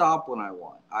 I stop when I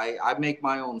want. I make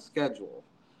my own schedule.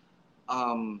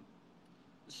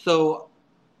 So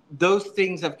those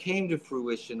things have came to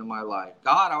fruition in my life.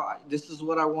 God, this is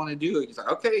what I want to do. He's like,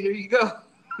 okay, here you go.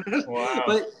 Wow.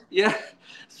 But yeah,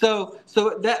 so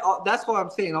that's what I'm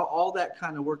saying. All that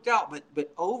kind of worked out.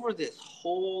 But over this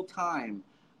whole time,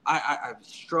 I've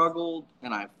struggled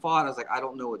and I fought. I was like, I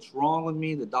don't know what's wrong with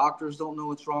me. The doctors don't know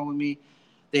what's wrong with me.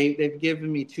 They've given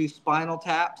me 2 spinal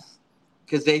taps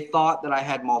because they thought that I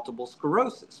had multiple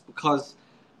sclerosis because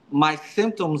my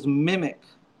symptoms mimic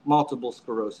multiple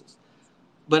sclerosis.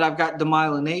 But I've got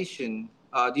demyelination.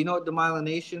 Do you know what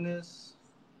demyelination is?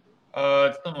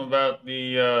 It's something about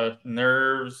the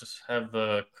nerves have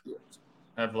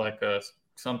like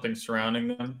something surrounding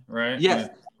them, right? And Yes.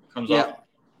 it comes Yeah. off.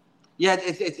 Yeah.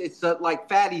 It's like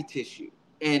fatty tissue.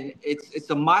 and it's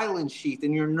a myelin sheath,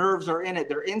 and your nerves are in it.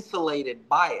 They're insulated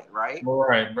by it, right?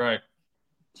 Right, right.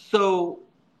 So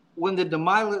when the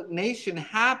demyelination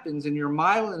happens and your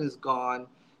myelin is gone,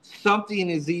 something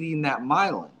is eating that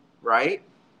myelin, right?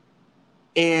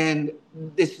 And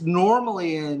it's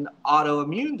normally an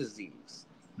autoimmune disease.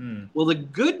 Hmm. Well, the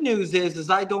good news is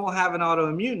I don't have an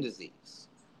autoimmune disease.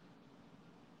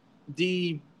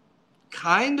 The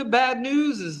kind of bad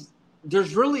news is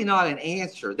there's really not an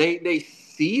answer. They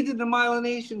see the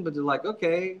demyelination, but they're like,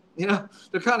 okay,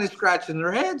 they're kind of scratching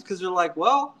their heads because they're like,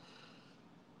 well,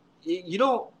 you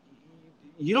don't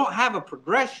have a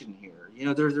progression here.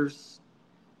 There's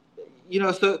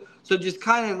so just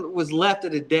kind of was left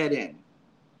at a dead end,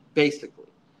 basically.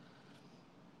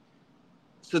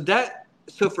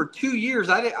 So for 2 years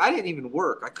I didn't even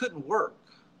work. I couldn't work.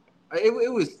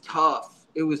 It was tough.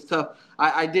 It was tough.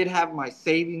 I did have my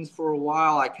savings for a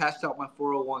while. I cashed out my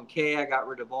 401k. I got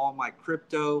rid of all my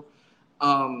crypto.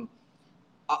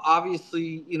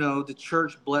 Obviously, the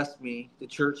church blessed me. The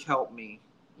church helped me.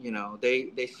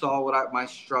 They saw my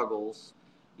struggles,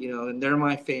 and they're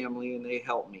my family and they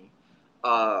helped me.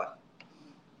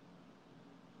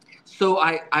 So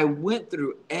I went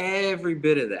through every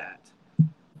bit of that.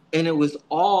 And it was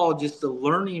all just a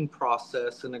learning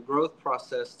process and a growth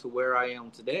process to where I am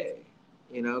today,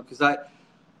 because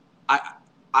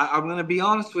I'm going to be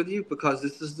honest with you because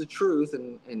this is the truth.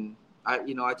 And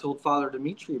I told Father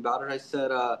Dimitri about it. I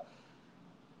said,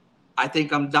 I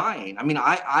think I'm dying. I mean,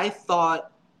 I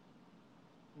thought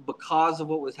because of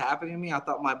what was happening to me, I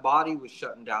thought my body was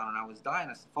shutting down and I was dying.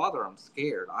 I said, Father, I'm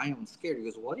scared. I am scared. He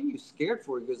goes, what are you scared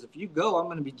for? He goes, if you go, I'm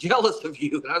going to be jealous of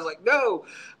you. And I was like, no.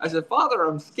 I said, Father,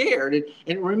 I'm scared.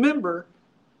 And remember,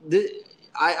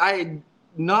 I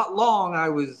not long I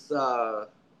was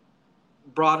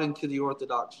brought into the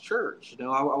Orthodox Church.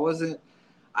 I wasn't.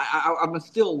 I'm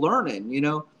still learning.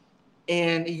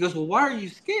 And he goes, well, why are you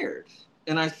scared?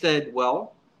 And I said,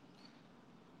 well,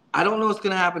 I don't know what's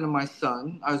going to happen to my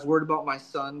son. I was worried about my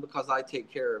son because I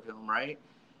take care of him, right?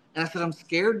 And I said, I'm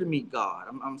scared to meet God.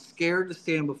 I'm scared to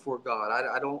stand before God.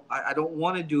 I don't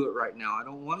want to do it right now. I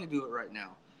don't want to do it right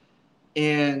now.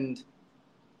 And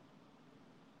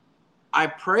I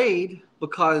prayed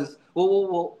because,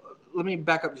 well, let me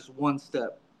back up just one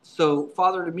step. So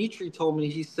Father Dimitri told me,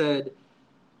 he said,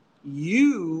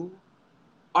 you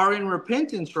are in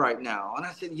repentance right now. And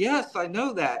I said, yes, I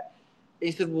know that. And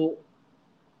he said, well,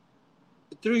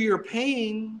 through your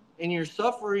pain and your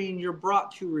suffering, you're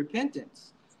brought to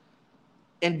repentance.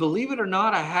 And believe it or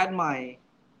not, I had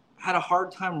a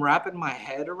hard time wrapping my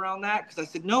head around that because I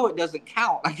said, no, it doesn't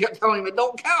count. I kept telling him it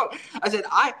don't count. I said,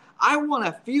 I want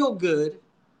to feel good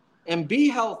and be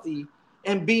healthy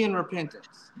and be in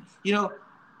repentance.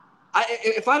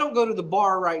 If I don't go to the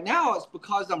bar right now, it's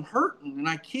because I'm hurting and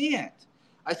I can't.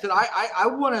 I said, I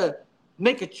want to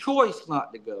make a choice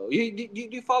not to go.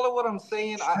 You follow what I'm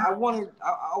saying? I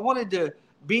wanted to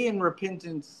be in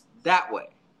repentance that way.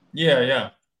 Yeah,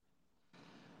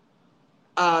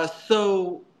 yeah.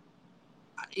 So,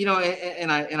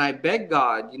 and I beg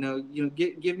God,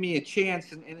 give me a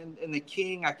chance. And the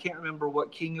king, I can't remember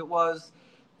what king it was,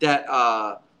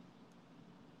 that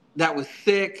was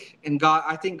sick, and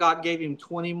I think God gave him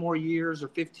 20 more years or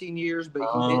 15 years, but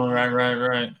he didn't.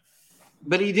 Right.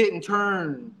 But he didn't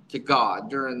turn to God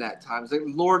during that time. He's like,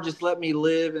 Lord, just let me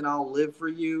live and I'll live for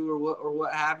you, or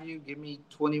what have you. Give me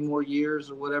 20 more years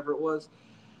or whatever it was.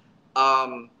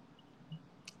 So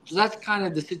that's kind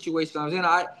of the situation I was in.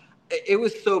 It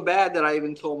was so bad that I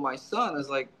even told my son, I was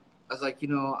like, I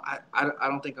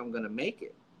don't think I'm going to make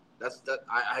it.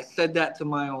 I said that to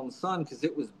my own son because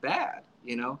it was bad,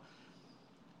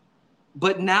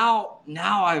 But now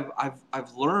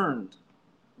I've learned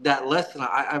that lesson.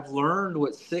 I've learned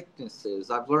what sickness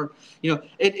is. I've learned,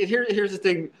 here's the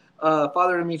thing.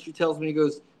 Father Dimitri tells me, he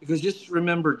goes, just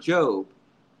remember Job.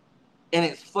 And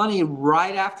it's funny,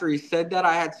 right after he said that,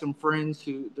 I had some friends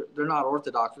who, they're not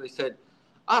Orthodox, but they said,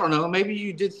 I don't know, maybe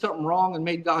you did something wrong and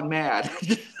made God mad.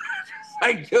 Just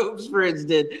like Job's friends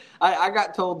did. I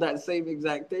got told that same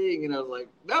exact thing, and I was like,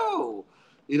 no,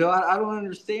 I don't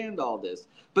understand all this.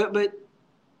 But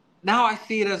now I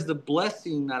see it as the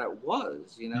blessing that it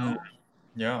was,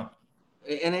 Yeah.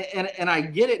 And I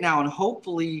get it now, and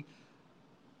hopefully,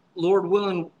 Lord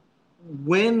willing,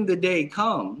 when the day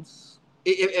comes,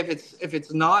 if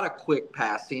it's not a quick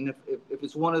passing, if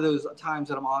it's one of those times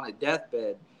that I'm on a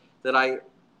deathbed, that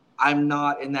I'm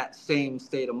not in that same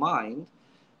state of mind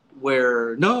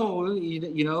where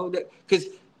because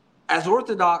as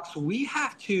Orthodox we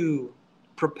have to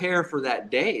prepare for that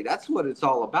day. That's what it's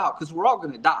all about, because we're all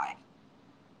going to die.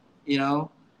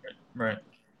 Right.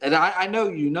 And I know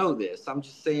you know this. I'm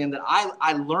just saying that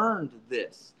I learned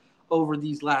this over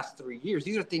these last 3 years.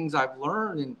 These are things I've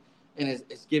learned, and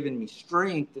it's given me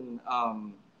strength. And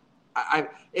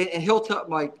and he'll tell,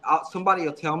 like, somebody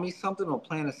will tell me something, will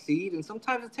plant a seed, and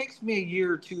sometimes it takes me a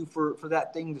year or two for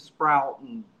that thing to sprout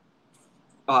and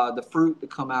the fruit to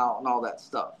come out and all that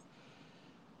stuff.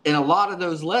 And a lot of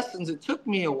those lessons, it took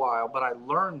me a while, but I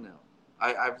learned them.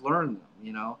 I've learned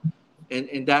them,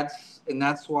 and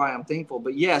that's why I'm thankful.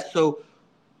 But yeah, so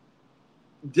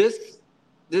this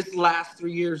last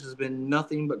 3 years has been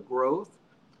nothing but growth,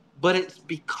 but it's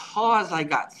because I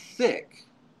got sick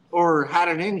or had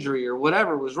an injury or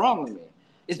whatever was wrong with me.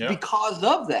 It's because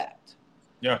of that.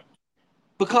 Yeah.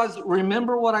 Because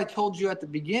remember what I told you at the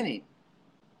beginning.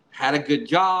 Had a good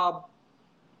job,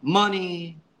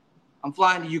 money. I'm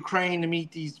flying to Ukraine to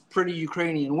meet these pretty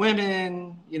Ukrainian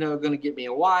women, going to get me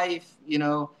a wife,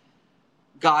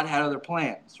 God had other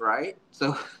plans, right?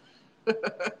 So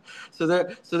so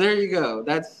there you go.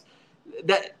 That's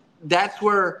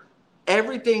where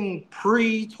everything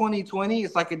pre 2020,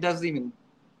 it's like it doesn't even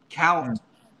count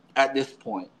at this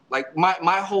point. Like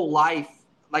my whole life,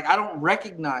 like I don't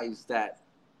recognize that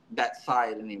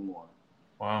side anymore.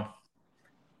 Wow.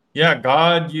 Yeah,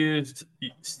 God used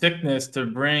sickness to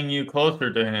bring you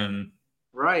closer to Him.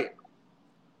 Right.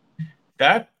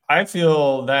 That I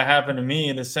feel that happened to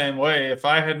me the same way. If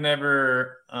I had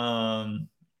never, I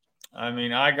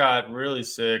got really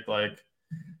sick. Like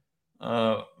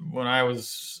when I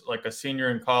was like a senior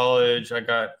in college,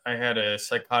 I had a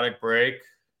psychotic break,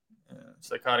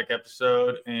 psychotic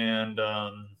episode, and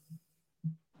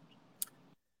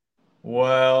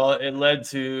it led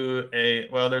to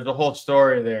there's a whole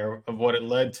story there of what it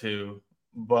led to,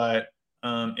 but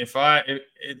it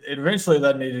eventually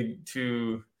led me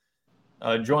to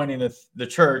joining the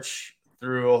church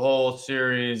through a whole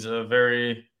series of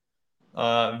very,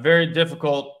 very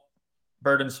difficult,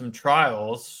 burdensome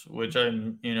trials, which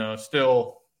I'm,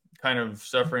 still kind of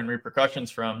suffering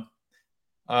repercussions from.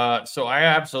 So I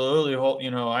absolutely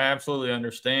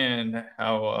understand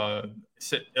how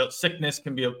sickness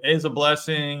is a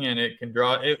blessing, and it can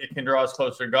draw us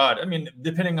closer to God. I mean,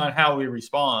 depending on how we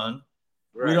respond,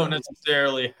 right. We don't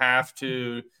necessarily have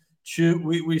to choose.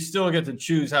 We still get to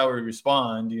choose how we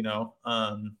respond,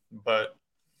 But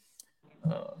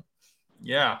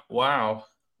yeah, wow.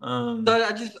 So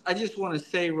I just want to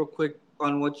say real quick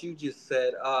on what you just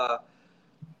said.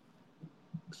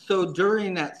 So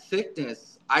during that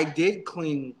sickness, I did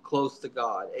cling close to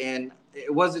God, and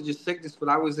it wasn't just sickness, but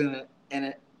I was in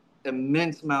an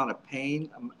immense amount of pain.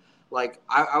 Like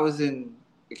I was in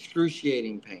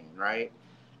excruciating pain, right?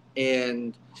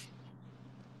 And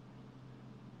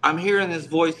I'm hearing this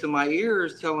voice in my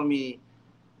ears telling me,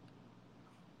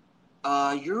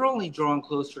 "You're only drawn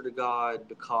closer to God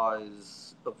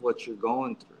because of what you're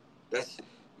going through. That's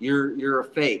you're a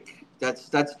fake. That's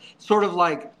sort of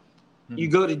like." You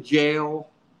go to jail,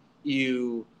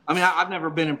 I've never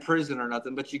been in prison or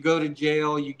nothing, but you go to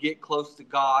jail, you get close to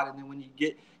God, and then when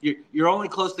you're only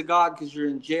close to God because you're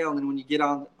in jail, and then when you get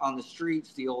on the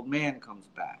streets, the old man comes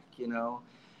back,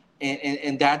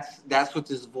 and that's what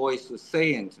this voice was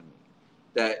saying to me,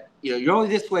 that you're only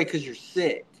this way because you're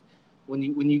sick. When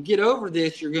you get over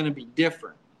this, you're going to be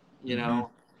different,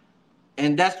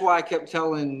 and that's why I kept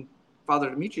telling Father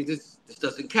Dimitri, this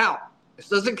doesn't count. This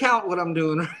doesn't count what I'm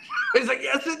doing. He's like,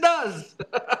 yes, it does.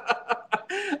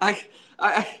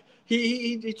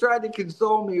 He tried to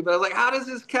console me, but I was like, how does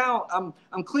this count?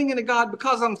 I'm clinging to God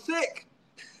because I'm sick.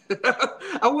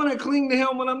 I want to cling to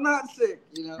Him when I'm not sick,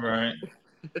 Right.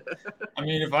 I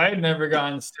mean, if I had never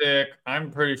gotten sick, I'm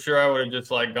pretty sure I would have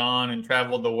just like gone and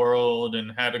traveled the world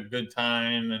and had a good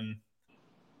time, and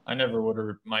I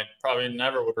probably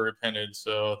never would have repented.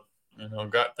 So,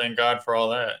 thank God for all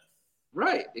that.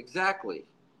 Right. Exactly.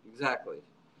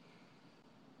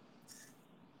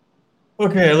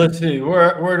 Okay, let's see.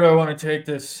 Where do I want to take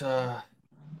this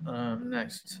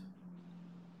next?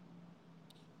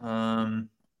 I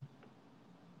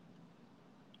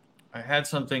had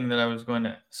something that I was going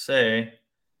to say.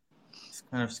 It's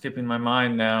kind of skipping my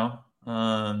mind now.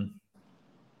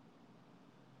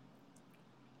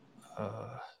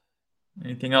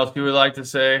 Anything else you would like to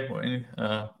say?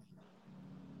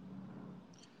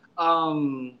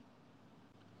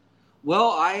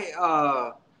 Well,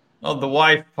 I Oh, the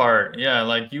wife part. Yeah,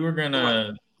 like you were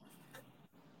gonna.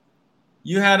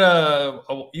 You had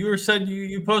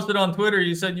you posted on Twitter.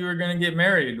 You said you were gonna get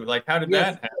married. Like, how did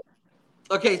that happen?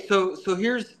 Okay, so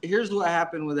here's what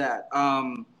happened with that.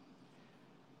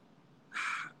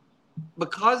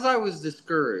 Because I was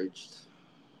discouraged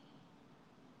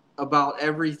about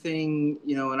everything,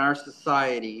 in our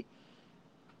society,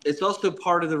 it's also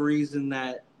part of the reason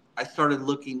that I started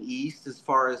looking east as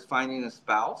far as finding a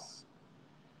spouse.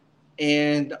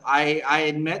 And I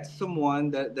had met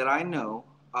someone that I know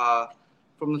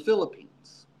from the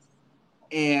Philippines,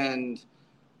 and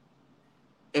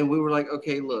we were like,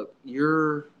 okay, look,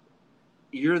 you're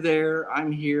there,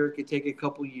 I'm here. It could take a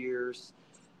couple years,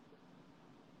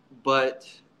 but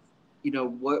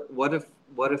what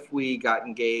if we got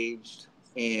engaged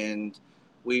and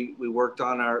we worked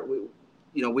on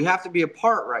we have to be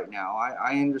apart right now.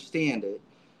 I understand it,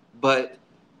 but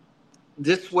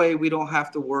this way we don't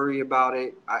have to worry about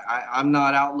it. I'm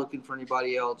not out looking for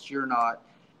anybody else. You're not,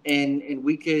 and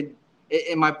we could.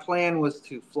 And my plan was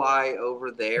to fly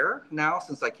over there now,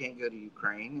 since I can't go to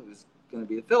Ukraine. It was going to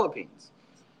be the Philippines,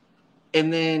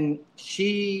 and then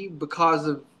because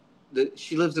of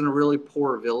she lives in a really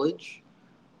poor village,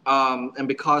 and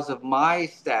because of my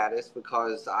status,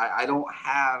 because I don't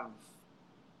have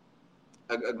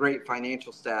a great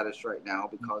financial status right now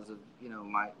because of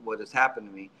my what has happened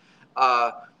to me.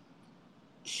 Uh,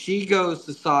 she goes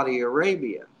to Saudi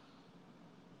Arabia,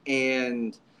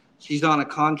 and she's on a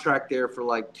contract there for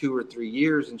like 2 or 3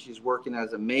 years, and she's working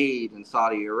as a maid in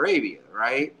Saudi Arabia,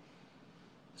 right?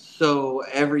 So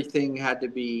everything had to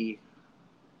be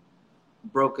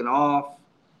broken off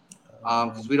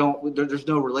because there's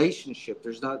no relationship.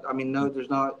 There's not. I mean, no, there's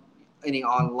not any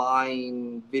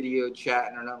online video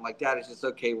chatting or nothing like that. It's just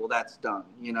okay. Well, that's done.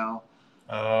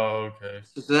 Oh, okay.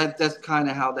 So that's kind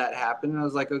of how that happened. And I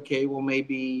was like, okay, well,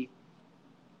 maybe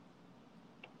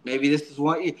this is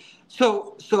what you.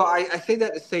 So I say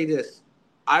that to say this.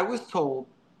 I was told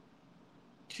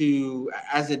to,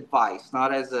 as advice,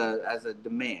 not as a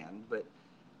demand, but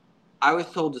I was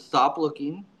told to stop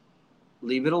looking,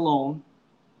 leave it alone,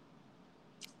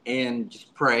 and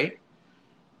just pray.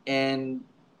 And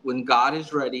when God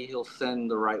is ready, He'll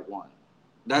send the right one.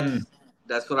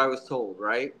 That's what I was told,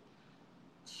 right?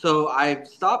 So I've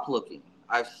stopped looking.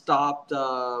 I've stopped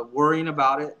worrying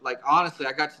about it. Like, honestly,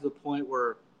 I got to the point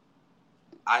where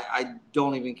I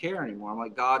don't even care anymore. I'm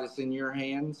like, God, it's in your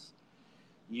hands.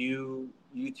 You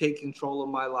take control of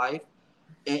my life.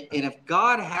 And if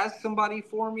God has somebody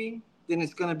for me, then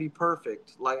it's going to be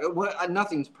perfect. Like,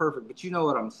 nothing's perfect, but you know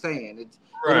what I'm saying. It'll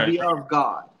Right. be of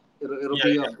God. It'll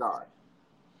be of God.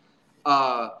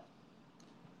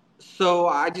 So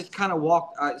I just kind of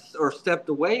walked or stepped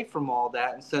away from all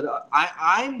that and said,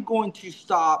 I'm going to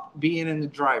stop being in the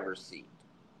driver's seat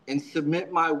and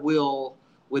submit my will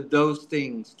with those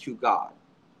things to God.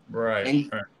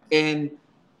 Right. And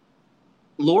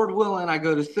Lord willing, I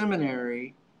go to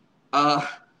seminary. God's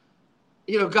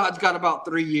got about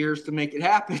 3 years to make it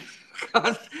happen.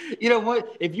 Because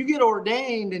what, if you get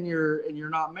ordained and you're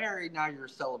not married, now you're a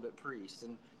celibate priest.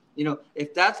 And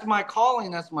if that's my calling,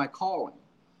 that's my calling.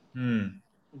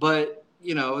 But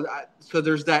so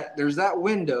there's that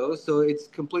window. So it's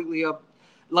completely up.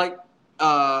 Like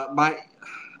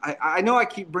I know I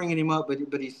keep bringing him up,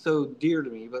 but he's so dear to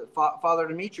me. But Father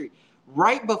Dimitri,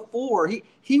 right before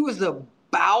he was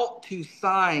about to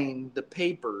sign the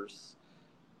papers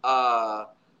to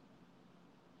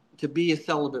be a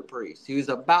celibate priest. He was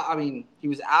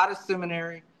out of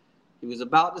seminary. He was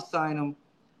about to sign them,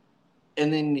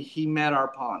 and then he met our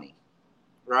Pawnee.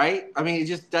 Right? I mean,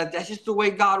 that's just the way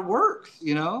God works,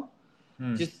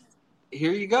 Just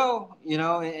here you go,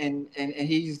 and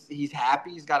he's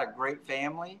happy. He's got a great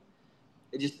family.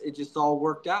 It just all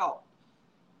worked out.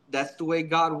 That's the way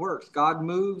God works. God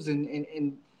moves,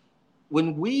 and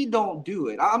when we don't do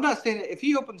it, I'm not saying that if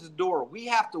He opens the door, we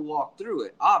have to walk through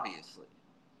it, obviously.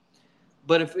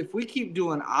 But if we keep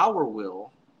doing our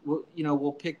will,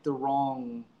 we'll pick the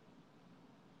wrong.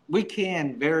 We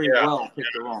can very well pick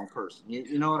the wrong person.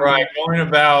 You know what I mean?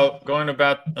 Going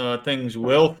about things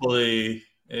willfully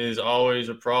is always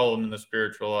a problem in the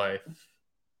spiritual life.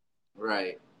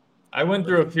 Right. I went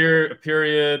through a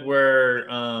period where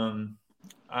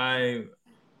I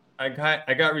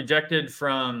got rejected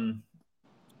from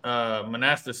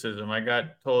monasticism. I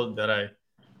got told that I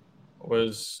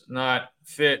was not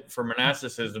fit for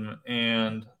monasticism,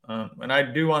 and I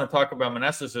do want to talk about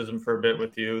monasticism for a bit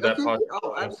with you. Okay.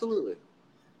 Oh, absolutely.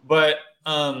 But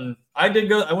I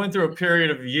went through a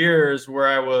period of years where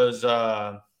I was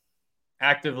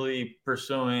actively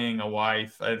pursuing a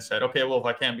wife. I said, okay, well, if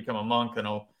I can't become a monk, then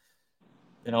I'll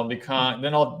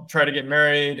try to get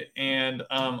married. And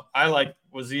I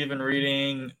was even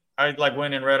reading. I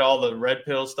went and read all the red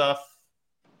pill stuff.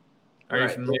 Are you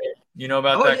familiar? You know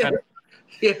about that kind of?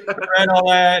 Yeah. I read all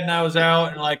that, and I was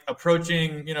out and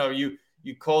approaching.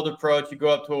 You cold approach. You go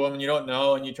up to a woman you don't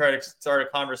know, and you try to start a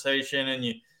conversation, and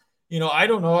I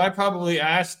don't know. I probably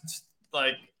asked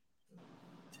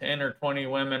 10 or 20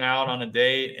 women out on a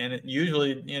date, and it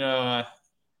usually, it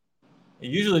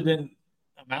usually didn't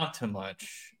amount to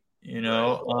much, Right.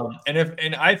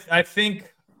 I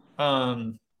think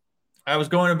I was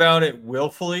going about it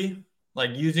willfully,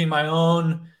 like using my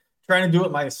own, trying to do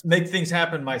it make things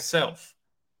happen myself.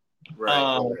 Right.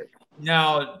 Um, Right.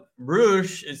 Now,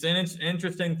 Roosh is an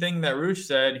interesting thing that Roosh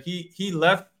said. He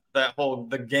left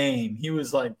the game. He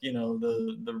was like,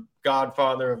 the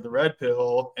godfather of the red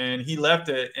pill, and he left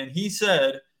it. And he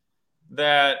said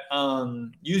that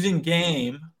using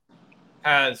game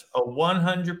has a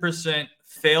 100%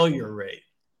 failure rate.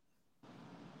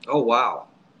 Oh wow.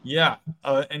 Yeah,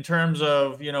 in terms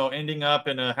of ending up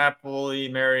in a happily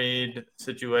married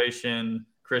situation,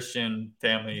 Christian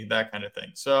family, that kind of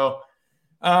thing. So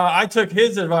I took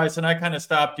his advice and I kind of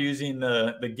stopped using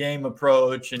the game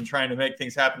approach and trying to make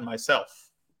things happen myself.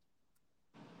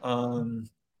 Um,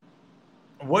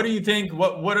 what do you think?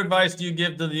 What advice do you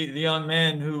give to the young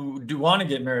men who do want to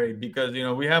get married? Because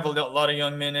we have a lot of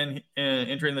young men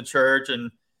entering the church,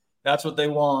 and that's what they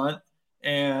want.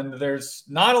 And there's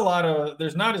not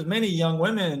as many young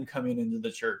women coming into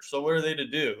the church. So what are they to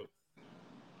do?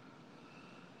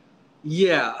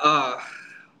 Yeah.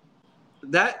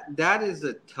 That is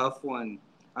a tough one.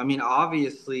 I mean,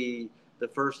 obviously, the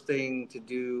first thing to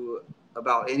do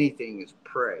about anything is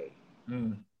pray.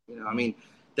 Mm, I mm, mean,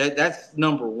 that's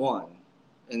number one,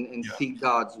 and yeah. seek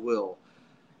God's will.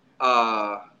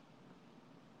 Uh,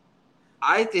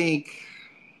 I think,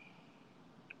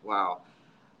 wow.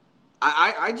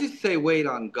 I just say wait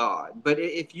on God. But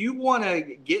if you want to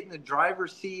get in the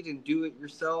driver's seat and do it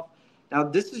yourself, now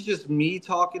this is just me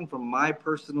talking from my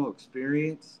personal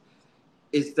experience,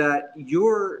 is that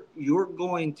you're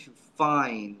going to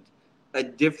find a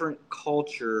different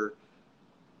culture.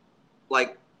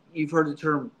 Like, you've heard the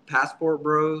term passport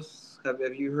bros. Have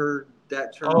you heard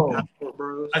that term, Oh, passport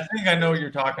bros? I think I know what you're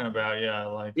talking about. Yeah,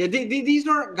 like Yeah, these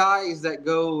aren't guys that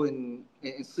go and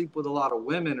sleep with a lot of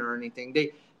women or anything.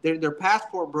 They're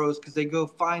passport bros because they go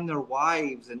find their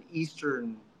wives in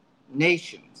Eastern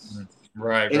nations,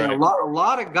 right, and a right.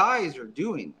 lot of guys are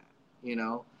doing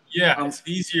that. Yeah, Um, it's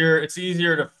easier. It's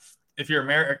easier to if you're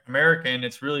American.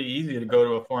 It's really easy to go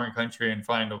to a foreign country and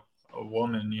find a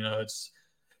woman. It's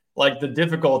like the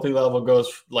difficulty level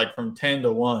goes like from 10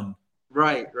 to 1.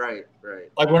 right, right, right.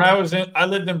 Like I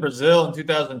lived in Brazil in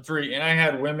 2003, and I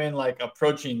had women like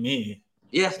approaching me,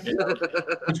 Yes. you know,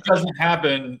 which doesn't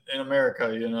happen in America.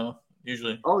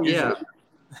 Usually, Oh usually. yeah.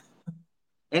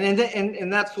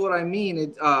 And that's what I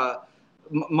mean.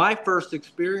 My first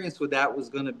experience with that was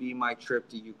going to be my trip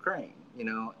to Ukraine.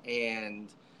 And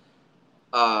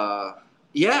uh,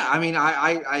 yeah, I mean,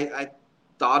 I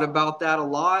thought about that a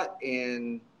lot,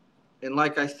 and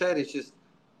like I said, it's just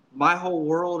my whole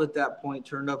world at that point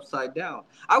turned upside down.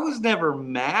 I was never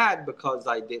mad because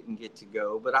I didn't get to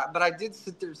go, but I did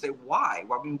sit there and say, why?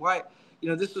 I mean, why?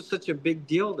 This was such a big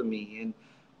deal to me, and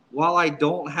while I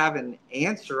don't have an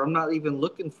answer, I'm not even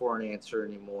looking for an answer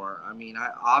anymore. I mean,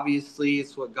 obviously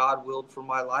it's what God willed for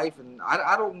my life, and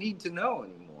I don't need to know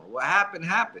anymore. What happened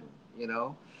happened.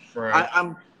 Right.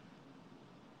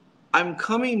 I'm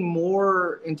coming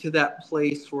more into that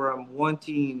place where I'm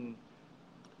wanting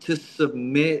to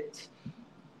submit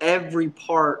every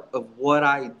part of what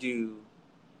I do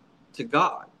to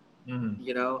God. Mm-hmm.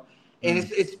 You know, and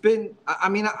Mm-hmm. it's been. I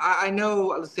mean, I know.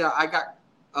 Let's say I got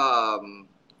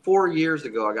 4 years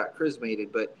ago. I got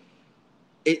chrismated, but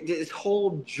this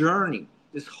whole journey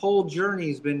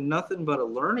has been nothing but a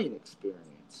learning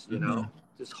experience. Mm-hmm.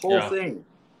 This whole Yeah. thing,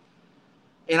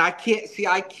 and I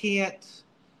can't.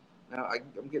 Now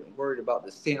I'm getting worried about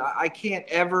this thing. I can't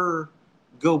ever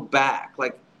go back.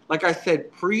 Like I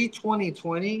said, pre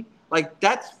 2020, like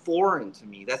that's foreign to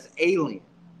me. That's alien.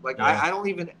 Like Yeah. I don't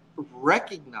even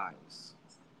recognize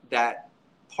that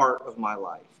part of my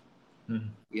life.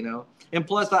 Mm-hmm. And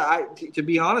plus, to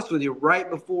be honest with you, right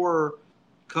before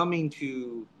coming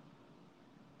to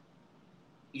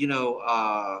you know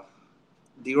uh,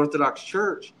 the Orthodox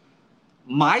Church,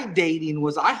 my dating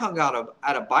was I hung out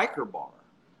at a biker bar.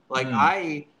 Like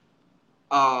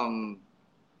Mm-hmm. um,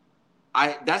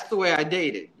 that's the way I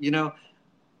dated.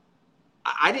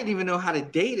 I didn't even know how to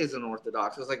date as an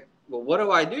Orthodox. I was like, well, what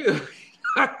do I do?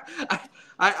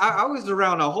 I was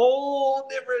around a whole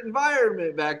different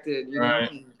environment back then,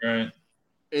 Right. Right.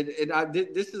 and I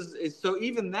did. So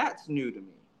even that's new to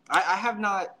me. I have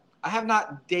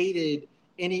not dated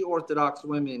any Orthodox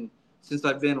women since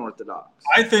I've been Orthodox.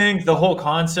 I think the whole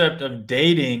concept of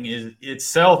dating is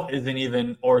itself isn't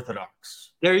even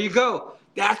orthodox. There you go.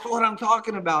 That's what I'm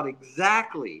talking about.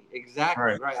 Exactly. All Exactly.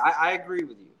 right. Right. I agree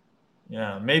with you.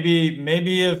 Yeah. Maybe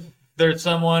if there's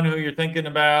someone who you're thinking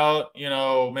about,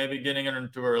 maybe getting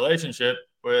into a relationship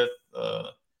with,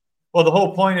 well, the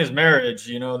whole point is marriage.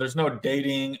 There's no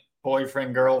dating, boyfriend,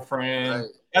 Right. girlfriend. Right.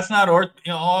 That's not, or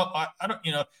I don't,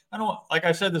 I don't. Like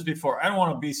I said this before, I don't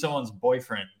want to be someone's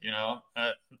boyfriend.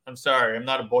 I'm sorry, I'm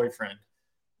not a boyfriend.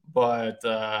 But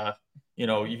if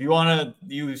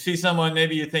you see someone,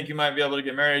 maybe you think you might be able to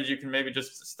get married, you can maybe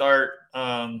just start.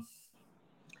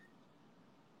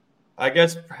 I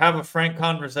guess have a frank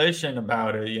conversation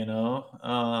about it.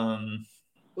 Well,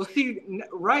 see,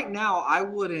 right now I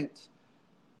wouldn't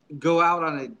go out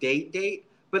on a date,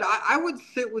 but I would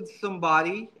sit with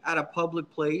somebody at a public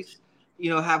place,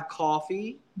 have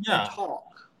coffee and Yeah,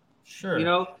 talk, you sure.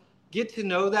 know, get to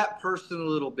know that person a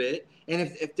little bit. And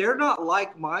if they're not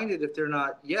like minded, if they're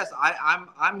not, yes,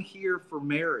 I'm here for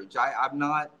marriage. I'm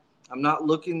not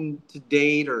looking to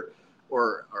date or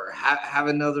have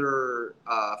another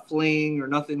fling or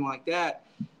nothing like that.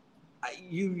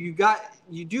 You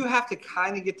do have to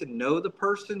kind of get to know the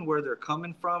person, where they're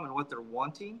coming from and what they're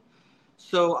wanting.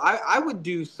 So I would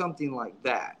do something like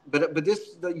that. But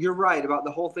you're right about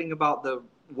the whole thing about the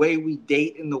way we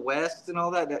date in the West and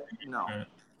all that. No, Right.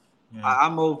 Yeah.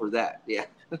 I'm over that. Yeah.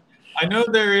 I know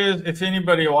there is, if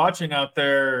anybody watching out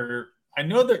there, I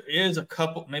know there is a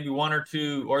couple, maybe one or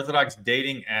two Orthodox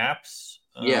dating apps.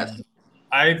 Yes.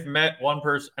 I've met one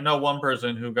person, I know one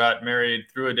person who got married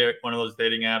through one of those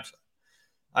dating apps.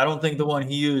 I don't think the one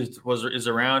he used is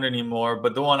around anymore,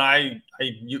 but the one I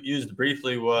used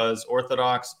briefly was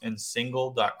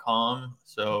orthodoxandsingle.com.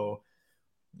 So,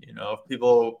 if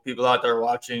people out there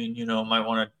watching, might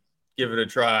want to give it a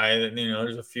try.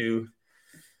 There's a few,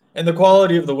 and the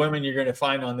quality of the women you're going to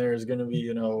find on there is going to be,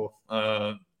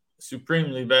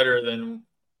 supremely better than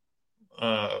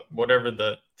whatever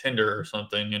the Tinder or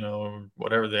something,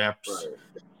 whatever the apps.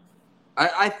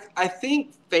 Right. I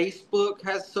think Facebook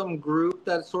has some group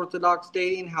that's Orthodox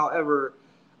dating. However,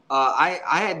 I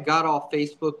had got off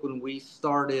Facebook when we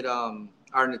started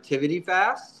our nativity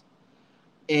fast,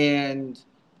 and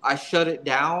I shut it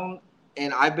down.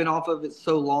 And I've been off of it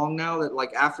so long now that,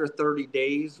 like, after 30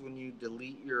 days, when you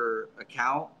delete your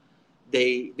account,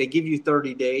 they give you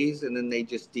 30 days and then they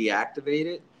just deactivate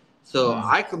it. So Mm.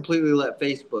 I completely let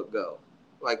Facebook go.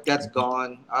 Like, that's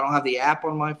gone. I don't have the app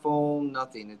on my phone,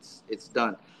 nothing. It's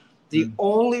done. The Mm.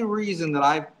 only reason that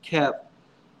I've kept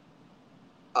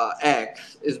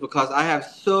X is because I have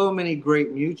so many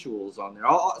great mutuals on there.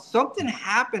 Something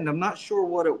happened. I'm not sure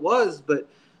what it was, but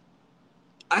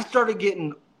I started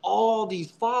getting all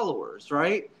these followers,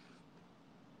 right?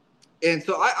 And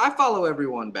so I follow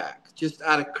everyone back just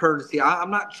out of courtesy.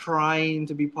 I'm not trying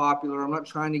to be popular. I'm not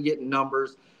trying to get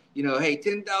numbers. Hey,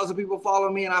 10,000 people follow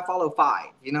me and I follow five.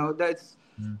 That's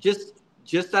Mm.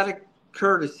 just out of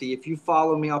courtesy. If you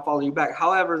follow me, I'll follow you back.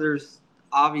 However, there's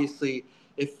obviously,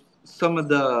 if some of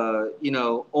the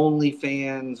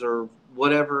OnlyFans or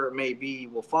whatever it may be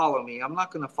will follow me, I'm not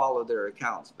going to follow their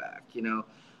accounts back.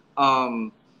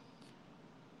 Um,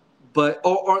 but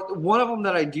or one of them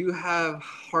that I do have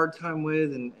hard time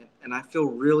with, and I feel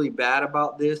really bad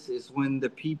about this, is when the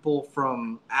people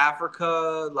from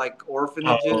Africa, like Oh,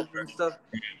 orphanages okay. and stuff,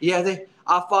 yeah,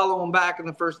 I'll follow them back, and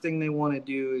the first thing they want to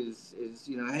do is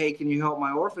hey, can you help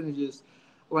my orphanages?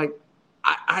 Like,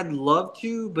 I'd love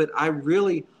to, but I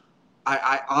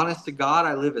honest to God,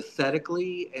 I live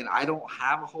ascetically, and I don't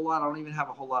have a whole lot. I don't even have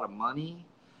a whole lot of money,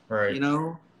 you Right.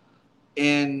 know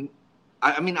and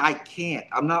I mean, I can't.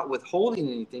 I'm not withholding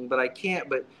anything, but I can't.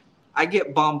 But I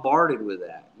get bombarded with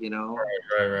that.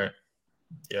 Right.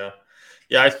 Yeah.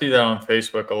 Yeah, I see that on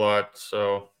Facebook a lot.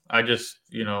 So I just,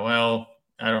 well,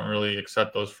 I don't really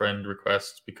accept those friend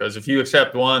requests because if you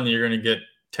accept one, you're going to get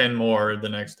 10 more the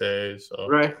next day. So,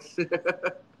 Right.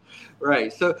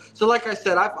 Right. So like I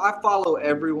said, I follow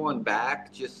everyone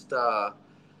back. Just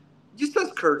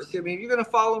as courtesy. I mean, if you're gonna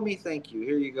follow me, thank you.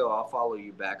 Here you go. I'll follow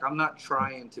you back. I'm not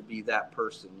trying to be that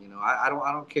person. I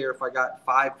don't care if I got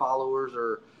 5 followers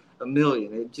or a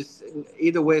million. It just,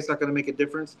 either way, it's not gonna make a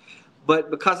difference.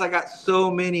 But because I got so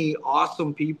many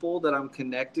awesome people that I'm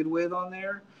connected with on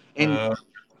there, and uh,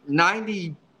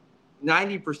 90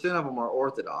 90% of them are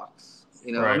Orthodox.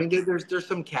 I right. mean, there's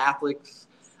some Catholics,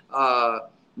 uh,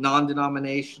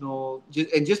 non-denominational,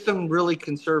 and just some really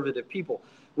conservative people,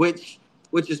 which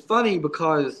is funny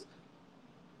because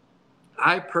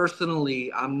I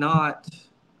personally, I'm not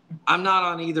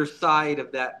on either side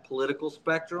of that political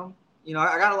spectrum. I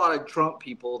got a lot of Trump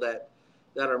people that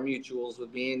are mutuals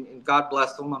with me, and God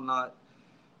bless them. I'm not,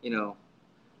 you know,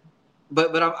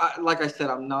 but like I said,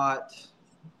 I'm not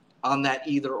on that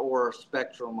either or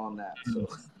spectrum on that. So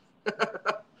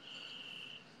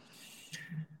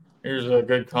Here's a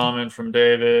good comment from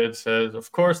David. It says,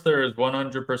 of course, there is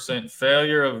 100%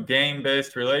 failure of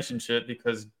game-based relationship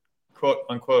because quote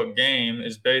unquote game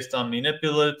is based on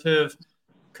manipulative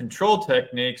control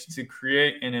techniques to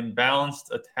create an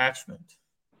imbalanced attachment.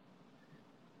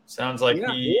 Sounds like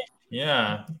Yeah.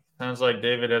 yeah, sounds like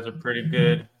David has a pretty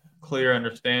good, clear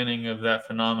understanding of that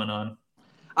phenomenon.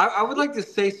 I would like to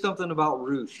say something about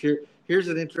Roosh. Here's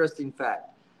an interesting fact.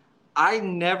 I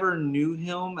never knew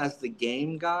him as the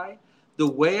game guy. The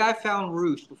way I found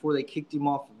Roosh before they kicked him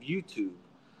off of YouTube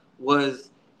was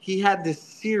he had this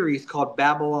series called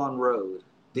Babylon Road.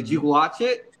 Did you Mhm. watch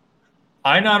it?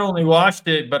 I not only watched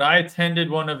it, but I attended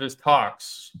one of his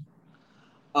talks.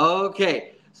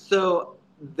 Okay, so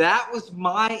that was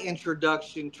my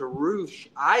introduction to Roosh.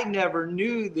 I never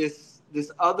knew this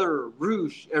other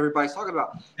Roosh everybody's talking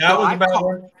about. That So was I about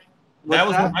call. that What's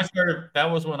was when that? I started.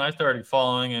 That was when I started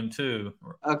following him too.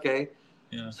 Okay,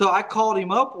 Yeah. so I called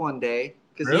him up one day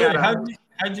because Really? How'd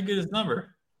you get his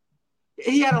number?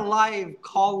 he had a live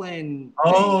call-in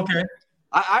Oh, thing. okay.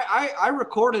 I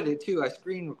recorded it too. I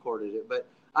screen recorded it, but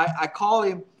I called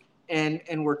him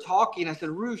and we're talking. I said,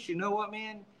 Roosh, you know what,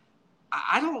 man?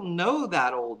 I don't know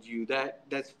that old you,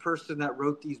 that's person that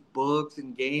wrote these books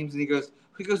and games. And he goes,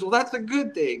 well, that's a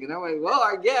good thing. And I'm like, well,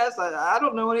 I guess I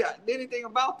don't know anything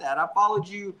about that. I followed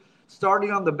you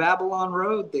starting on the Babylon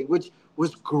Road thing, which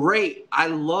was great. I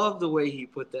love the way he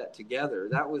put that together.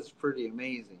 That was pretty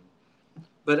amazing.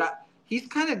 But he's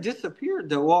kind of disappeared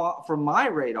though from my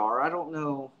radar. I don't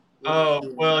know what he's Oh,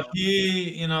 doing well, now.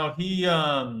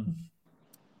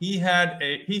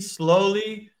 he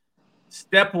slowly,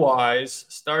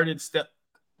 stepwise, started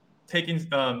taking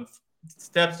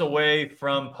steps away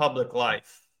from public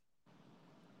life.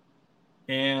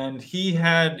 And he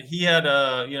had his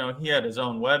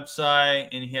own website,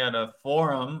 and he had a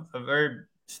forum, a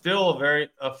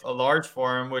large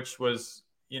forum, which was,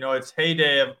 its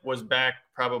heyday was back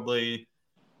probably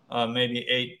maybe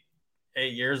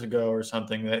 8 years ago or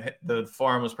something. That the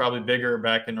forum was probably bigger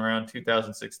back in around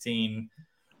 2016.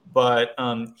 But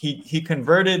he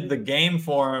converted the game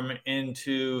forum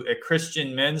into a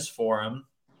Christian men's forum,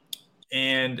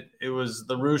 and it was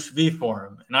the Roosh V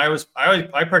forum. And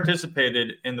I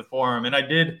participated in the forum, and I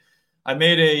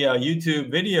made a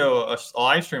YouTube video, a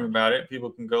live stream about it. People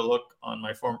can go look on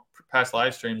my past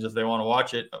live streams if they want to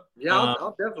watch it. Yeah,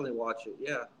 I'll definitely watch it.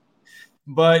 Yeah.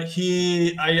 But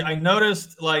I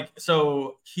noticed, like,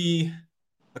 a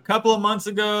couple of months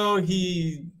ago,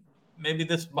 maybe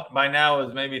this by now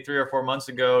is maybe 3 or 4 months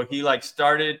ago, he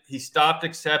stopped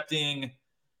accepting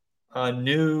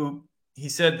new. He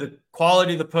said the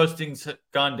quality of the postings had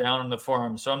gone down on the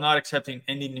forum, so I'm not accepting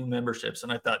any new memberships.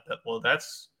 And I thought that, well,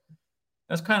 that's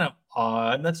kind of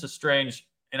odd. That's a strange,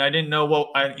 and I didn't know what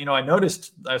I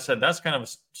noticed. I said that's kind of a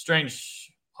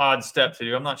strange, odd step to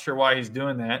do. I'm not sure why he's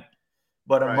doing that.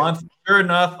 But Right. sure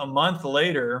enough, a month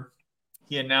later,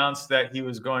 he announced that he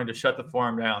was going to shut the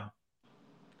forum down.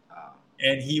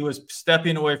 And he was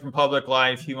stepping away from public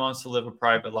life. He wants to live a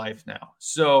private life now.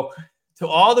 So, to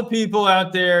all the people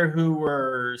out there who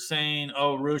were saying,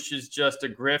 oh, Roosh is just a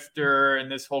grifter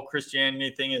and this whole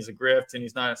Christianity thing is a grift and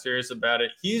he's not serious about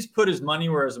it, he's put his money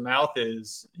where his mouth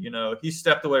is. He's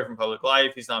stepped away from public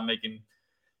life. He's not making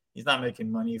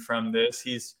money from this.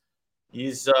 He's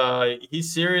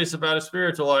serious about his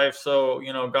spiritual life. So,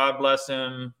 God bless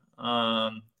him.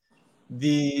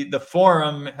 The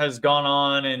forum has gone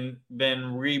on and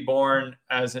been reborn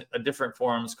as a different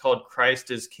forum. It's called Christ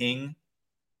is King,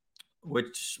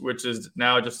 which is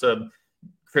now just a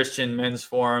Christian men's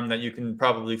forum that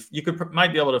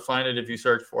might be able to find it if you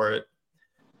search for it.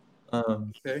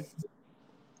 Okay.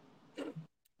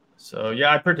 So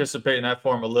yeah, I participate in that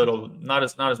forum a little, not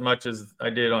as much as I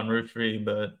did on Route 3,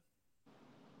 but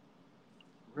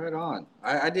Right on.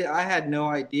 I had no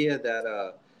idea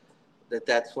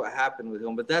that's what happened with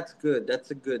him, but that's good.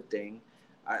 That's a good thing.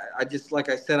 I just like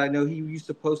I said, I know he used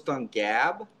to post on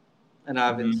Gab, and I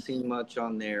haven't seen much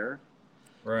on there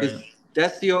because right.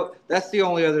 that's the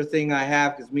only other thing I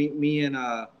have. Because me and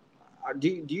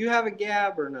do you have a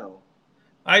Gab or no?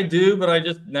 I do, but I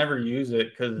just never use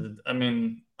it because I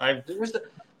mean There's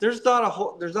there's not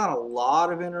a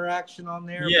lot of interaction on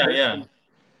there, but yeah, yeah.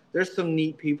 there's some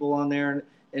neat people on there,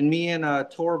 and me and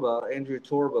Andrew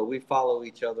Torba, we follow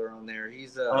each other on there.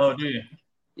 Oh, do you?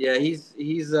 Yeah,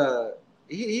 he's a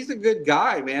good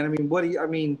guy, man. I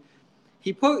mean,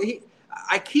 he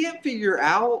I can't figure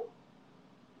out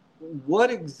what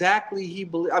exactly he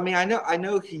believes. I mean, I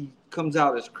know he comes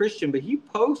out as Christian, but he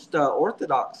posts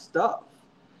Orthodox stuff.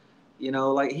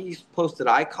 Like he's posted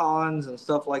icons and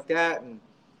stuff like that, and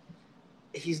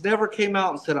he's never came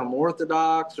out and said I'm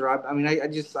Orthodox, or I mean,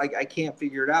 I can't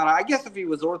figure it out. I guess if he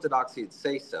was Orthodox, he'd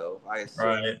say so. I assume,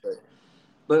 Right.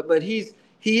 but he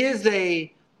is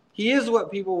a he is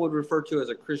what people would refer to as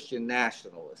a Christian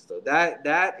nationalist. Though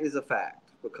that is a fact,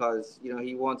 because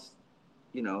he wants,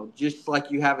 just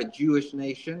like you have a Jewish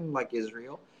nation like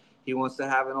Israel, he wants to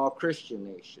have an all Christian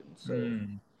nation. So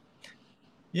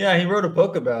Yeah, he wrote a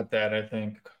book about that, I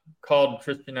think, called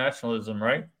Christian Nationalism,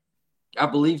 right? I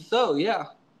believe so. Yeah,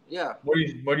 yeah. What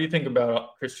do you think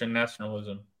about Christian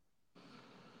nationalism?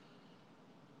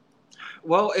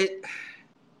 Well,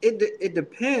 it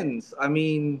depends. I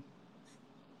mean,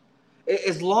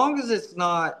 as long as it's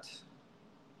not,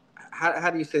 how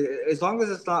do you say it? As long as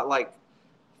it's not like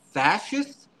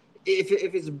fascist, if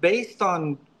it's based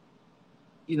on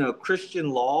Christian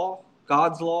law,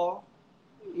 God's law,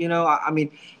 I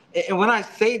mean, and when I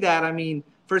say that, I mean,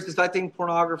 for instance, I think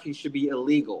pornography should be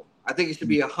illegal. I think it should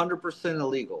be 100%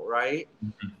 illegal, right?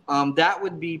 Mhm. That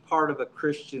would be part of a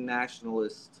Christian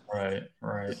nationalist Right,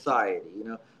 right. society.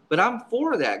 But I'm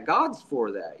for that. God's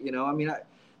for that. I mean,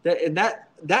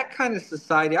 that kind of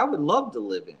society I would love to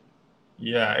live in.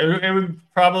 Yeah,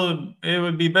 it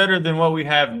would be better than what we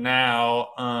have now.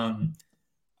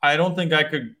 I don't think I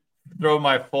could throw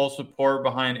my full support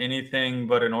behind anything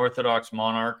but an Orthodox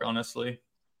monarch, honestly.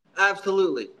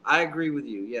 Absolutely, I agree with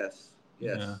you. Yes,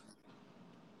 Yeah. yes,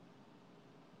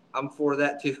 I'm for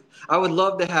that too. I would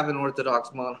love to have an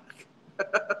Orthodox monarch.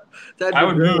 That'd I be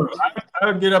would move. great. I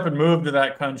would get up and move to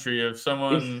that country if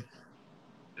some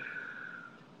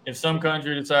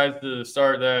country decides to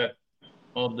start that,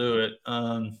 I'll do it.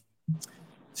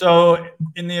 So,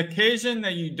 in the occasion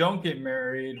that you don't get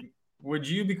married, would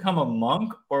you become a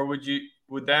monk, or would you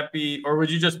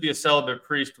just be a celibate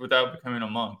priest without becoming a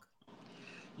monk?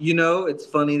 It's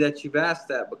funny that you've asked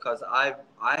that, because I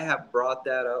have brought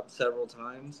that up several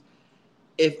times.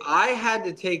 If I had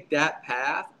to take that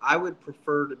path, I would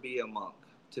prefer to be a monk,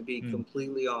 to be Hmm.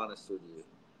 completely honest with you,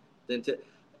 than to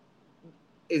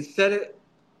instead of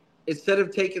instead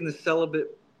of taking the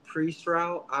celibate priest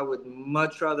route. I would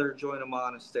much rather join a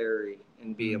monastery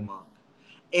and be a Hmm. monk.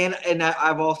 And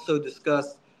I've also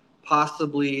discussed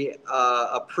possibly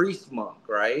a priest monk,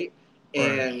 right? Right.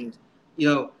 And you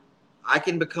know, I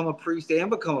can become a priest and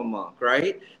become a monk,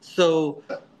 right? So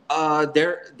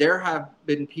there have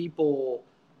been people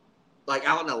like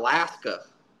out in Alaska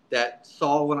that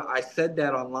saw when I said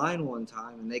that online one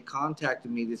time, and they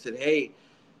contacted me. They said, "Hey,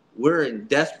 we're in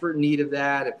desperate need of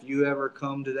that. If you ever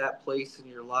come to that place in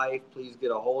your life, please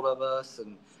get a hold of us."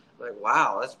 And like,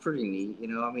 wow, that's pretty neat.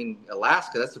 I mean,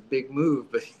 Alaska, that's a big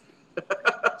move, but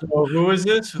So, who is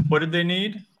this? What did they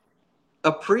need?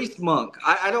 a priest monk.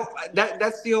 I don't.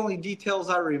 That's the only details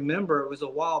I remember. It was a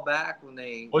while back when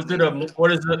Was they it a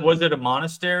what is it? Was it a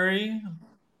monastery,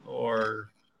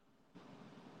 or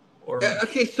or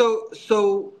okay. So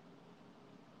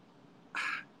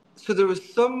there was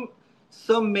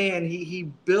some man. He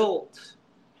built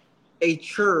a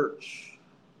church.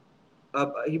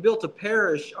 He built a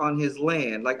parish on his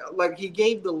land. Like he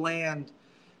gave the land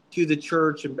to the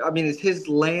church. And I mean, it's his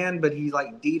land, but he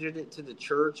like deeded it to the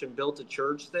church and built a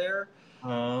church there.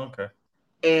 Oh, okay.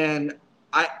 And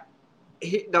I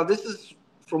now this is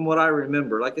from what I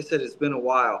remember. Like I said, it's been a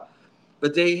while,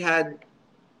 but they had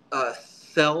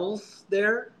cells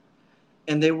there,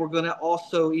 and they were going to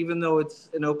also, even though it's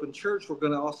an open church, we're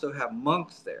going to also have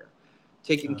monks there,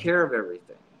 taking Oh, care of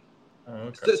everything.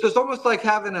 okay. So it's almost like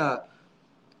having a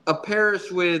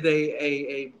parish with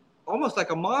a almost like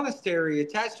a monastery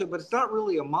attached to it, but it's not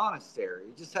really a monastery.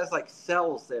 It just has like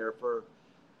cells there for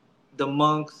the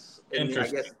monks, and I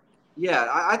Interesting. guess, yeah,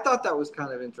 I thought that was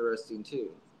kind of interesting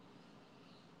too.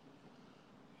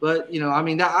 But I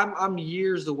mean, I'm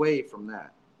years away from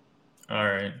that. All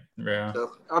right. Yeah.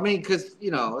 So I mean, because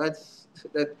that's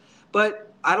that,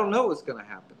 but I don't know what's going to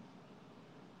happen.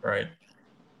 Right.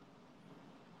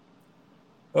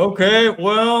 Okay.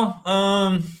 Well,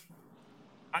 I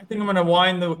think I'm going to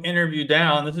wind the interview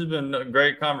down. This has been a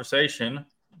great conversation.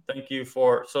 Thank you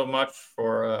for so much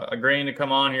for agreeing to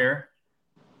come on here.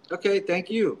 Okay, thank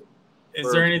you Is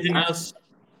there for anything asking. else?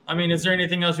 I mean, is there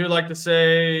anything else you'd like to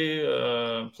say,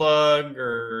 plug,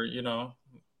 or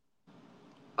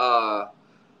Uh,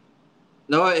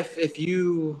 no,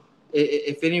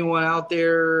 if anyone out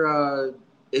there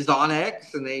is on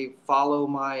X and they follow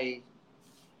my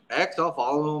X, I'll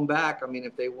follow them back. I mean,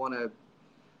 if they want to,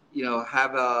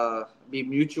 have be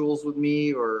mutuals with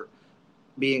me or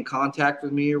be in contact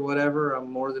with me or whatever,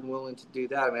 I'm more than willing to do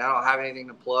that. I mean, I don't have anything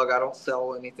to plug. I don't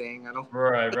sell anything. I don't.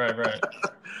 right, right, right.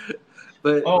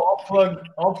 But Oh, I'll plug.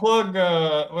 I'll plug.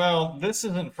 Well, this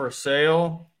isn't for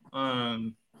sale.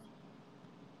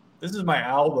 This is my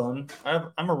album.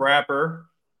 I'm a rapper.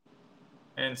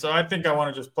 And so I think I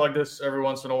want to just plug this every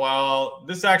once in a while.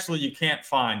 This actually you can't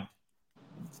find.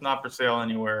 It's not for sale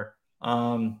anywhere.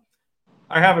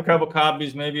 I have a couple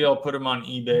copies. Maybe I'll put them on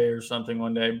eBay or something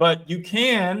one day. But you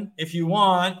can, if you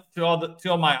want, to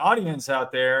all my audience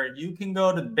out there, you can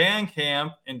go to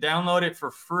Bandcamp and download it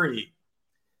for free.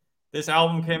 This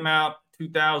album came out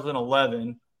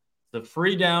 2011. It's a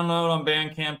free download on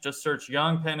Bandcamp. Just search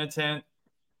Young Penitent.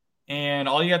 And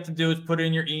all you have to do is put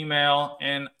in your email.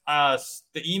 And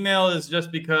the email is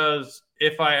just because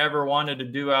if I ever wanted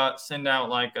to send out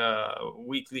like a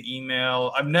weekly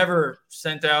email, I've never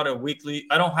sent out a weekly.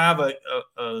 I don't have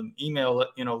a email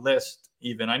list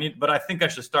even. But I think I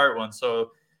should start one.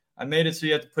 So I made it so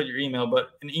you have to put your email.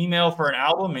 But an email for an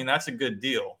album, I mean, that's a good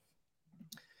deal.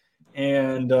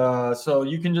 And so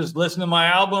you can just listen to my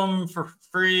album for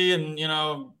free, and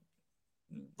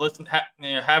listen,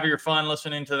 have your fun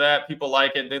listening to that. People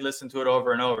like it; they listen to it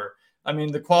over and over. I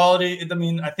mean, the quality. I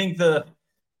mean, I think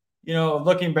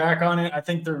looking back on it, I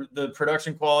think the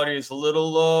production quality is a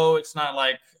little low. It's not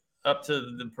like up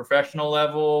to the professional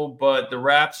level, but the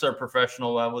raps are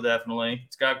professional level definitely.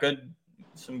 It's got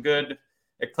some good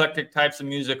eclectic types of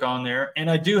music on there. And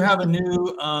I do have a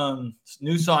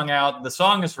new song out. The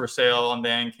song is for sale on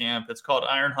Bandcamp. It's called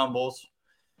Iron Humbles,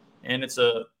 and it's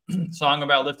a song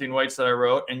about lifting weights that I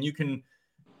wrote. And you can,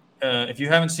 if you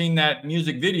haven't seen that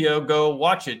music video, go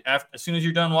watch it. As soon as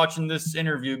you're done watching this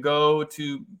interview, go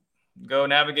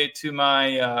navigate to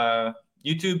my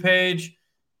YouTube page,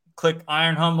 click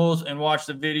Iron Humbles, and watch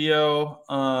the video.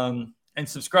 And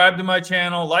subscribe to my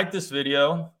channel. Like this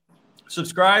video.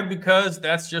 Subscribe, because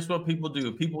that's just what people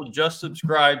do. People just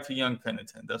subscribe to Young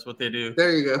Penitent. That's what they do.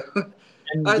 There you go.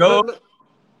 And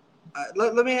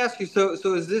let me ask you. So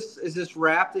is this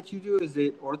rap that you do? Is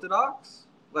it Orthodox?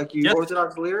 Like you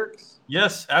Orthodox lyrics?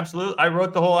 Yes, absolutely. I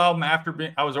wrote the whole album after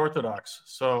I was Orthodox.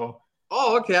 So.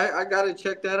 Oh, okay. I got to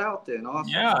check that out then. Awesome.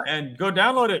 Yeah, and go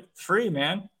download it free,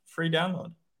 man. Free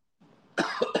download.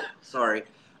 Sorry.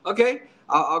 Okay,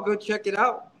 I'll go check it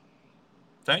out.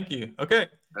 Thank you. Okay.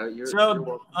 You're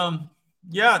welcome.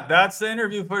 Yeah, that's the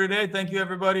interview for today. Thank you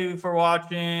everybody for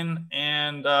watching.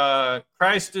 And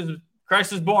Christ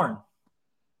is born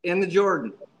in the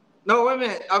Jordan. No, wait a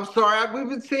minute. I'm sorry. We've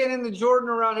been saying in the Jordan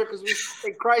around here because we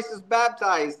say Christ is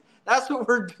baptized. That's what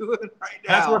we're doing right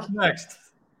now. That's what's next.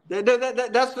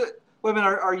 That's what. Wait a minute.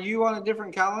 Are you on a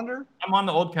different calendar? I'm on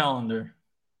the old calendar.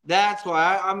 That's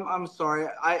why I'm sorry.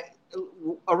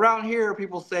 Around here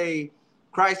people say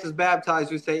Christ is baptized.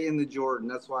 We say in the Jordan.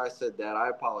 That's why I said that. I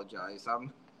apologize.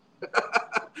 I'm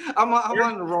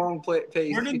on the wrong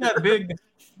page. Where did that big?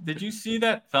 Did you see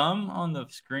that thumb on the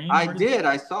screen? I did.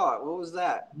 I saw it. What was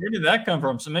that? Where did that come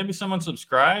from? So maybe someone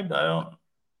subscribed. I don't.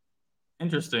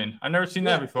 Interesting. I've never seen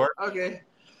that before. Okay.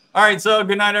 All right. So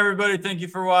good night, everybody. Thank you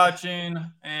for watching.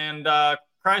 And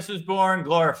Christ is born.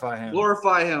 Glorify Him.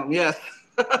 Glorify Him. Yes.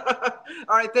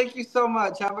 All right. Thank you so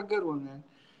much. Have a good one, man.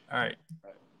 All right.